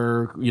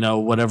or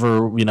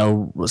whatever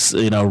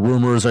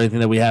rumors or anything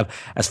that we have,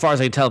 as far as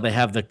I can tell, they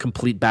have the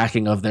complete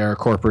backing of their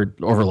corporate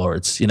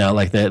overlords.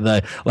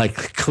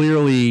 Like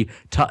clearly,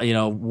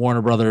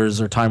 Warner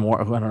Brothers or Time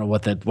Warner. I don't know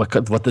what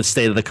the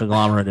state of the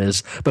conglomerate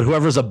is, but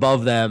whoever's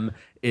above them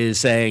is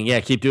saying,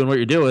 keep doing what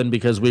you're doing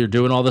because we're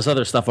doing all this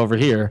other stuff over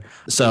here.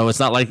 So it's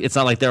not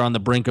like they're on the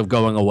brink of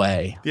going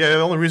away. Yeah,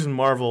 the only reason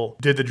Marvel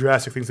did the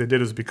drastic things they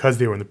did is because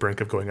they were on the brink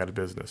of going out of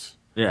business.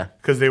 Yeah.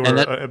 Because they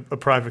were a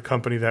private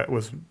company that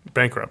was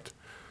bankrupt.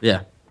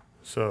 Yeah.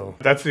 So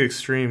that's the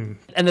extreme.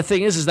 And the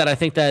thing is that I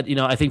think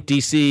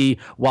DC,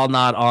 while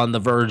not on the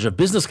verge of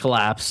business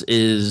collapse,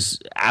 is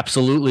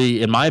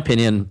absolutely, in my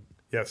opinion,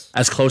 yes,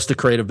 as close to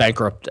creative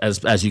bankrupt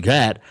as you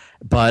get.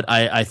 But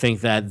I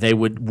think that they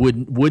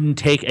wouldn't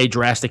take a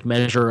drastic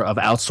measure of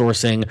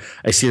outsourcing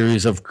a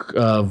series of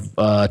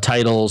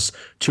titles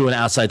to an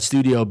outside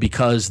studio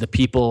because the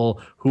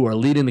people who are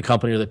leading the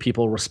company are the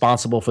people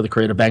responsible for the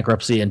creative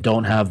bankruptcy and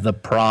don't have the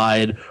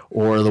pride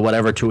or the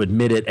whatever to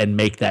admit it and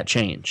make that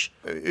change.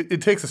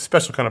 It takes a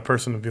special kind of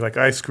person to be like,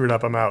 I screwed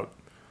up, I'm out.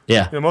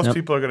 Yeah. Most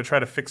people are going to try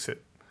to fix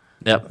it.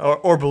 Yep.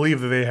 Or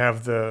believe that they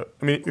have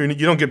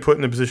you don't get put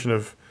in a position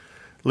of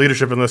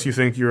leadership unless you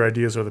think your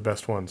ideas are the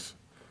best ones.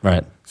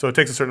 Right. So it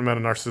takes a certain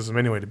amount of narcissism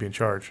anyway to be in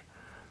charge.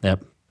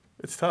 Yep.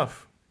 It's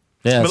tough.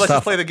 Yeah, but let's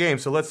just play the game.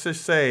 So let's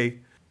just say,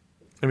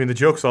 the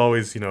joke's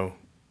always,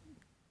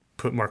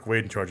 put Mark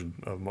Waid in charge of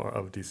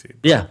DC.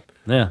 Yeah.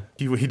 Yeah.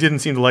 He didn't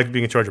seem to like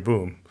being in charge of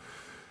Boom.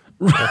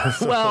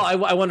 Well,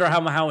 I wonder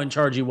how in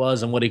charge he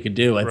was and what he could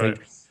do. I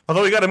think.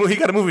 Although he got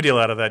a movie deal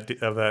out of that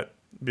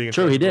being in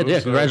charge. True, he did. Boom, yeah.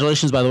 so.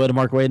 Congratulations, by the way, to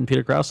Mark Waid and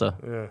Peter Krause.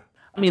 Yeah.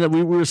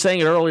 We were saying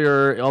it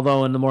earlier,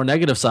 although in the more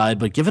negative side,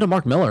 but give it to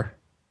Mark Miller.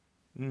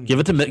 Give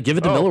it to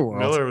Miller World.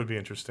 Miller would be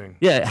interesting.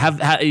 Yeah,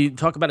 have you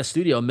talk about a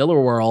studio,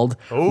 Miller World,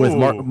 with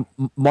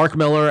Mark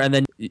Miller, and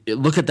then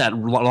look at that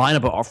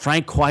lineup of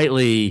Frank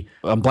Quitely.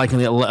 I'm blanking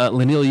the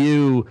Lanil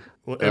Yu.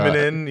 Well,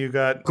 Immonen, you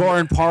got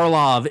Goran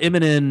Parlov,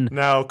 Immonen.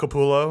 Now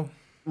Capullo.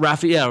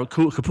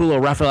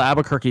 Capullo, Raphael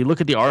Albuquerque.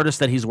 Look at the artists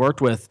that he's worked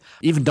with.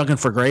 Even Duncan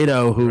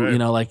Fegredo, who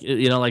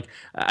right.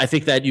 I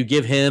think that you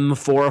give him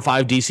 4 or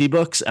 5 DC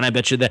books, and I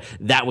bet you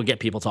that would get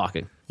people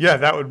talking. Yeah,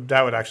 that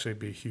would actually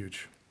be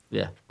huge.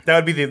 Yeah, that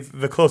would be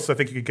the closest I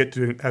think you could get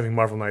to having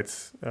Marvel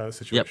Knights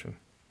situation.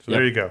 Yep. So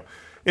there you go.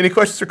 Any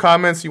questions or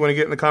comments you want to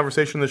get in the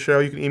conversation of the show,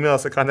 you can email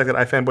us at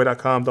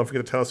contact@ifanboy.com. Don't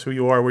forget to tell us who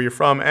you are, where you're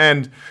from,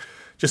 and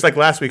just like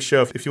last week's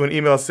show, if you want to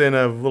email us in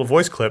a little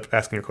voice clip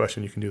asking a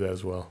question, you can do that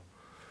as well.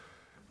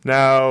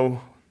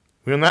 Now,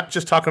 we're not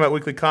just talking about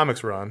weekly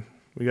comics, Ron.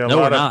 We got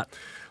a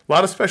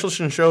lot of special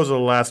shows over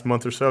the last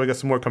month or so. We got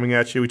some more coming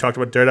at you. We talked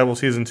about Daredevil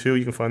Season 2.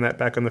 You can find that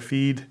back on the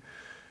feed.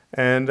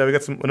 And we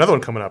got another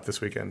one coming up this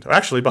weekend. Or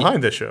actually,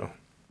 behind this show.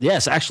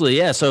 Yes, actually,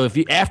 yeah. So if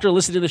you, after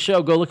listening to the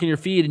show, go look in your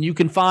feed and you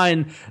can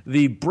find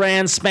the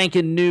brand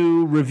spanking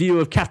new review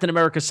of Captain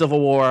America Civil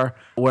War,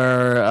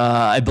 where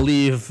I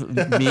believe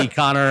me,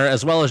 Conor,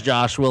 as well as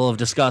Josh will have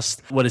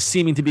discussed what is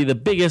seeming to be the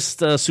biggest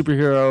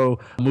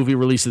superhero movie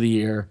release of the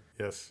year.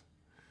 Yes.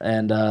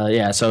 And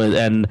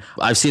and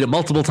I've seen it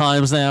multiple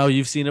times now.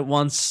 You've seen it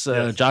once.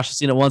 Yes. Josh has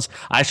seen it once.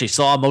 I actually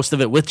saw most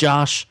of it with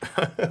Josh.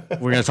 We're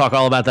going to talk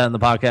all about that in the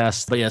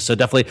podcast. But yeah, so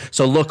definitely.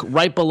 So look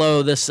right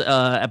below this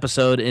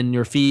episode in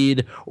your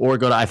feed, or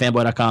go to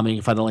ifanboy.com and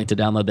you can find the link to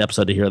download the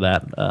episode to hear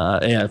that.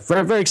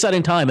 Very, very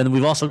exciting time. And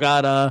we've also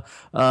got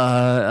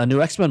a new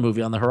X-Men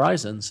movie on the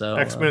horizon. So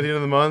X-Men at the end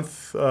of the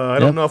month. I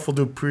don't know if we'll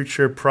do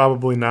Preacher.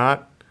 Probably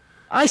not.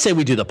 I say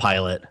we do the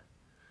pilot.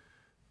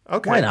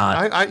 Okay. Why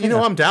not?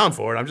 I'm down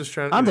for it. I'm just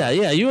trying to. I'm down.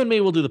 Yeah, you and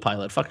me will do the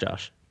pilot. Fuck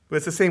Josh. But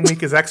it's the same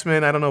week as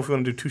X-Men. I don't know if we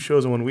want to do 2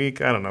 shows in 1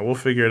 week. I don't know. We'll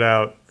figure it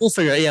out. We'll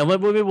figure it. Yeah,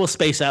 maybe we'll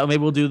space out.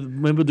 Maybe we'll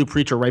do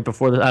Preacher right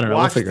before the. I don't know.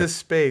 Watch we'll this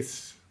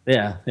space.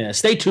 Yeah.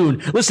 Stay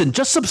tuned. Listen,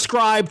 just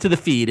subscribe to the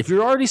feed. If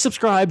you're already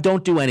subscribed,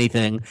 don't do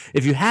anything.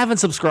 If you haven't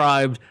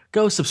subscribed,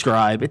 go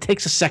subscribe. It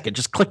takes a second.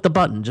 Just click the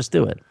button. Just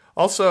do it.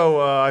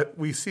 Also,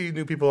 we see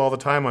new people all the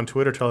time on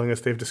Twitter telling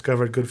us they've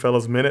discovered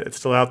Goodfellas Minute. It's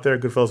still out there,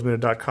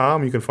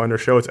 goodfellasminute.com. You can find our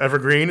show. It's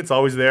evergreen. It's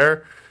always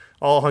there.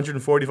 All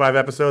 145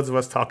 episodes of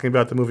us talking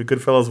about the movie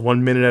Goodfellas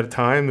 1 minute at a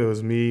time. It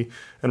was me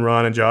and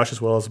Ron and Josh,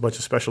 as well as a bunch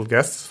of special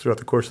guests throughout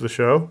the course of the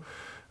show.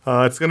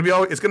 It's going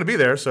to be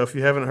there, so if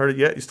you haven't heard it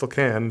yet, you still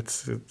can.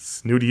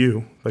 It's new to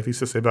you, like they used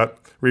to say about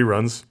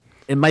reruns.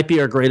 It might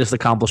be our greatest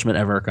accomplishment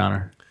ever,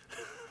 Conor.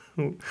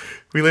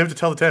 We live to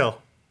tell the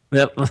tale.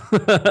 Yep.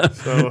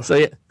 So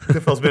yeah.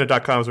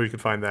 Goodfellasminute.com is where you can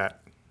find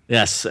that.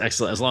 Yes,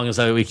 excellent. As long as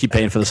we keep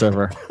paying for the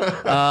server.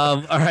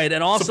 All right,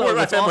 and also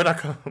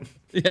support.ifanboy.com.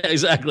 Yeah,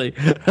 exactly.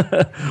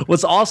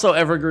 What's also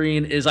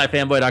evergreen is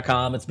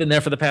ifanboy.com. It's been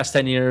there for the past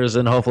 10 years,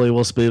 and hopefully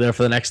we'll be there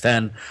for the next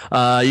 10. You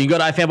can go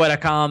to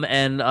ifanboy.com,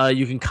 and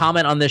you can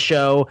comment on this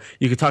show.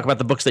 You can talk about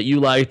the books that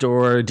you liked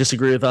or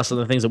disagree with us on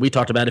the things that we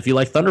talked about. If you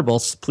like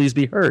Thunderbolts, please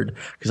be heard,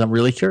 because I'm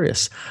really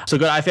curious. So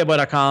go to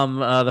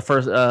ifanboy.com. The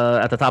first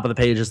at the top of the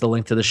page is the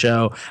link to the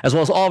show, as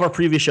well as all of our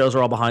previous shows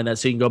are all behind that,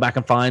 so you can go back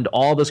and find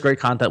all this great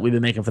content we've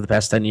been making for the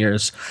past 10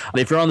 years.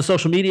 If you're on the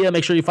social media,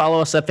 make sure you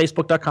follow us at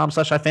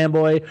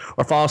facebook.com/ifanboy,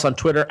 or follow us on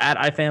Twitter at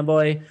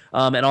ifanboy.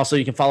 And also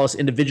you can follow us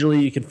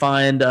individually. You can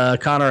find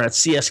Conor at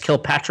CS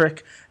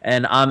Kilpatrick,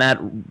 and I'm at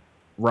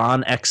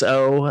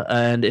RonXO.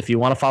 And if you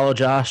want to follow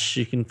Josh,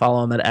 you can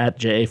follow him at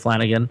J.A.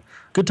 Flanagan.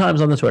 Good times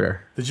on the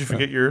Twitter. Did you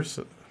forget yours?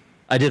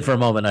 I did for a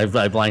moment.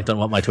 I blanked on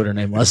what my Twitter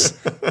name was.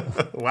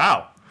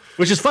 Wow.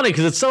 Which is funny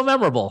because it's so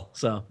memorable.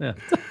 So, yeah.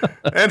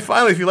 And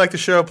finally, if you like the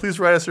show, please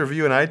write us a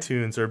review in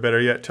iTunes, or better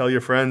yet, tell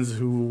your friends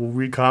who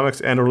read comics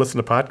and or listen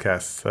to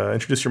podcasts.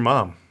 Introduce your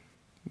mom.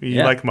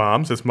 You like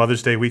moms. It's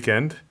Mother's Day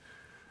weekend.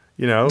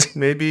 You know,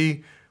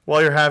 maybe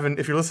while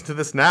if you're listening to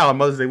this now on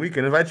Mother's Day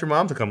weekend, invite your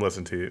mom to come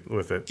listen to you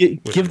with it.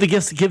 Give the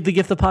gift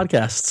of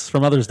podcasts for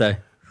Mother's Day.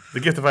 The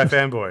gift of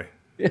iFanboy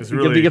is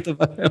really give the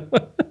gift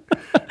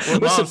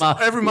of Listen, Mom,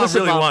 every mom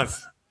really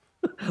wants.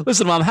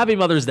 Listen, Mom, happy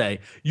Mother's Day.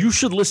 You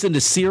should listen to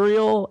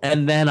Serial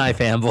and then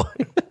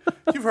iFanboy.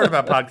 You've heard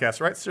about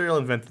podcasts, right? Serial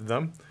invented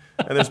them.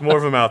 And there's more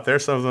of them out there.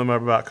 Some of them are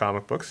about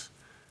comic books.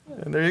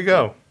 And there you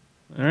go.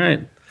 All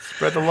right.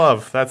 Spread the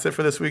love. That's it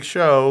for this week's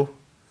show.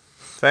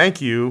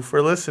 Thank you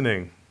for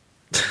listening.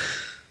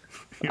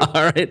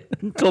 All right.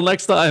 Until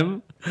next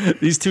time,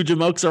 these two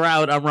jamokes are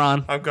out. I'm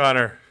Ron. I'm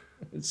Conor.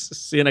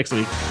 See you next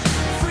week.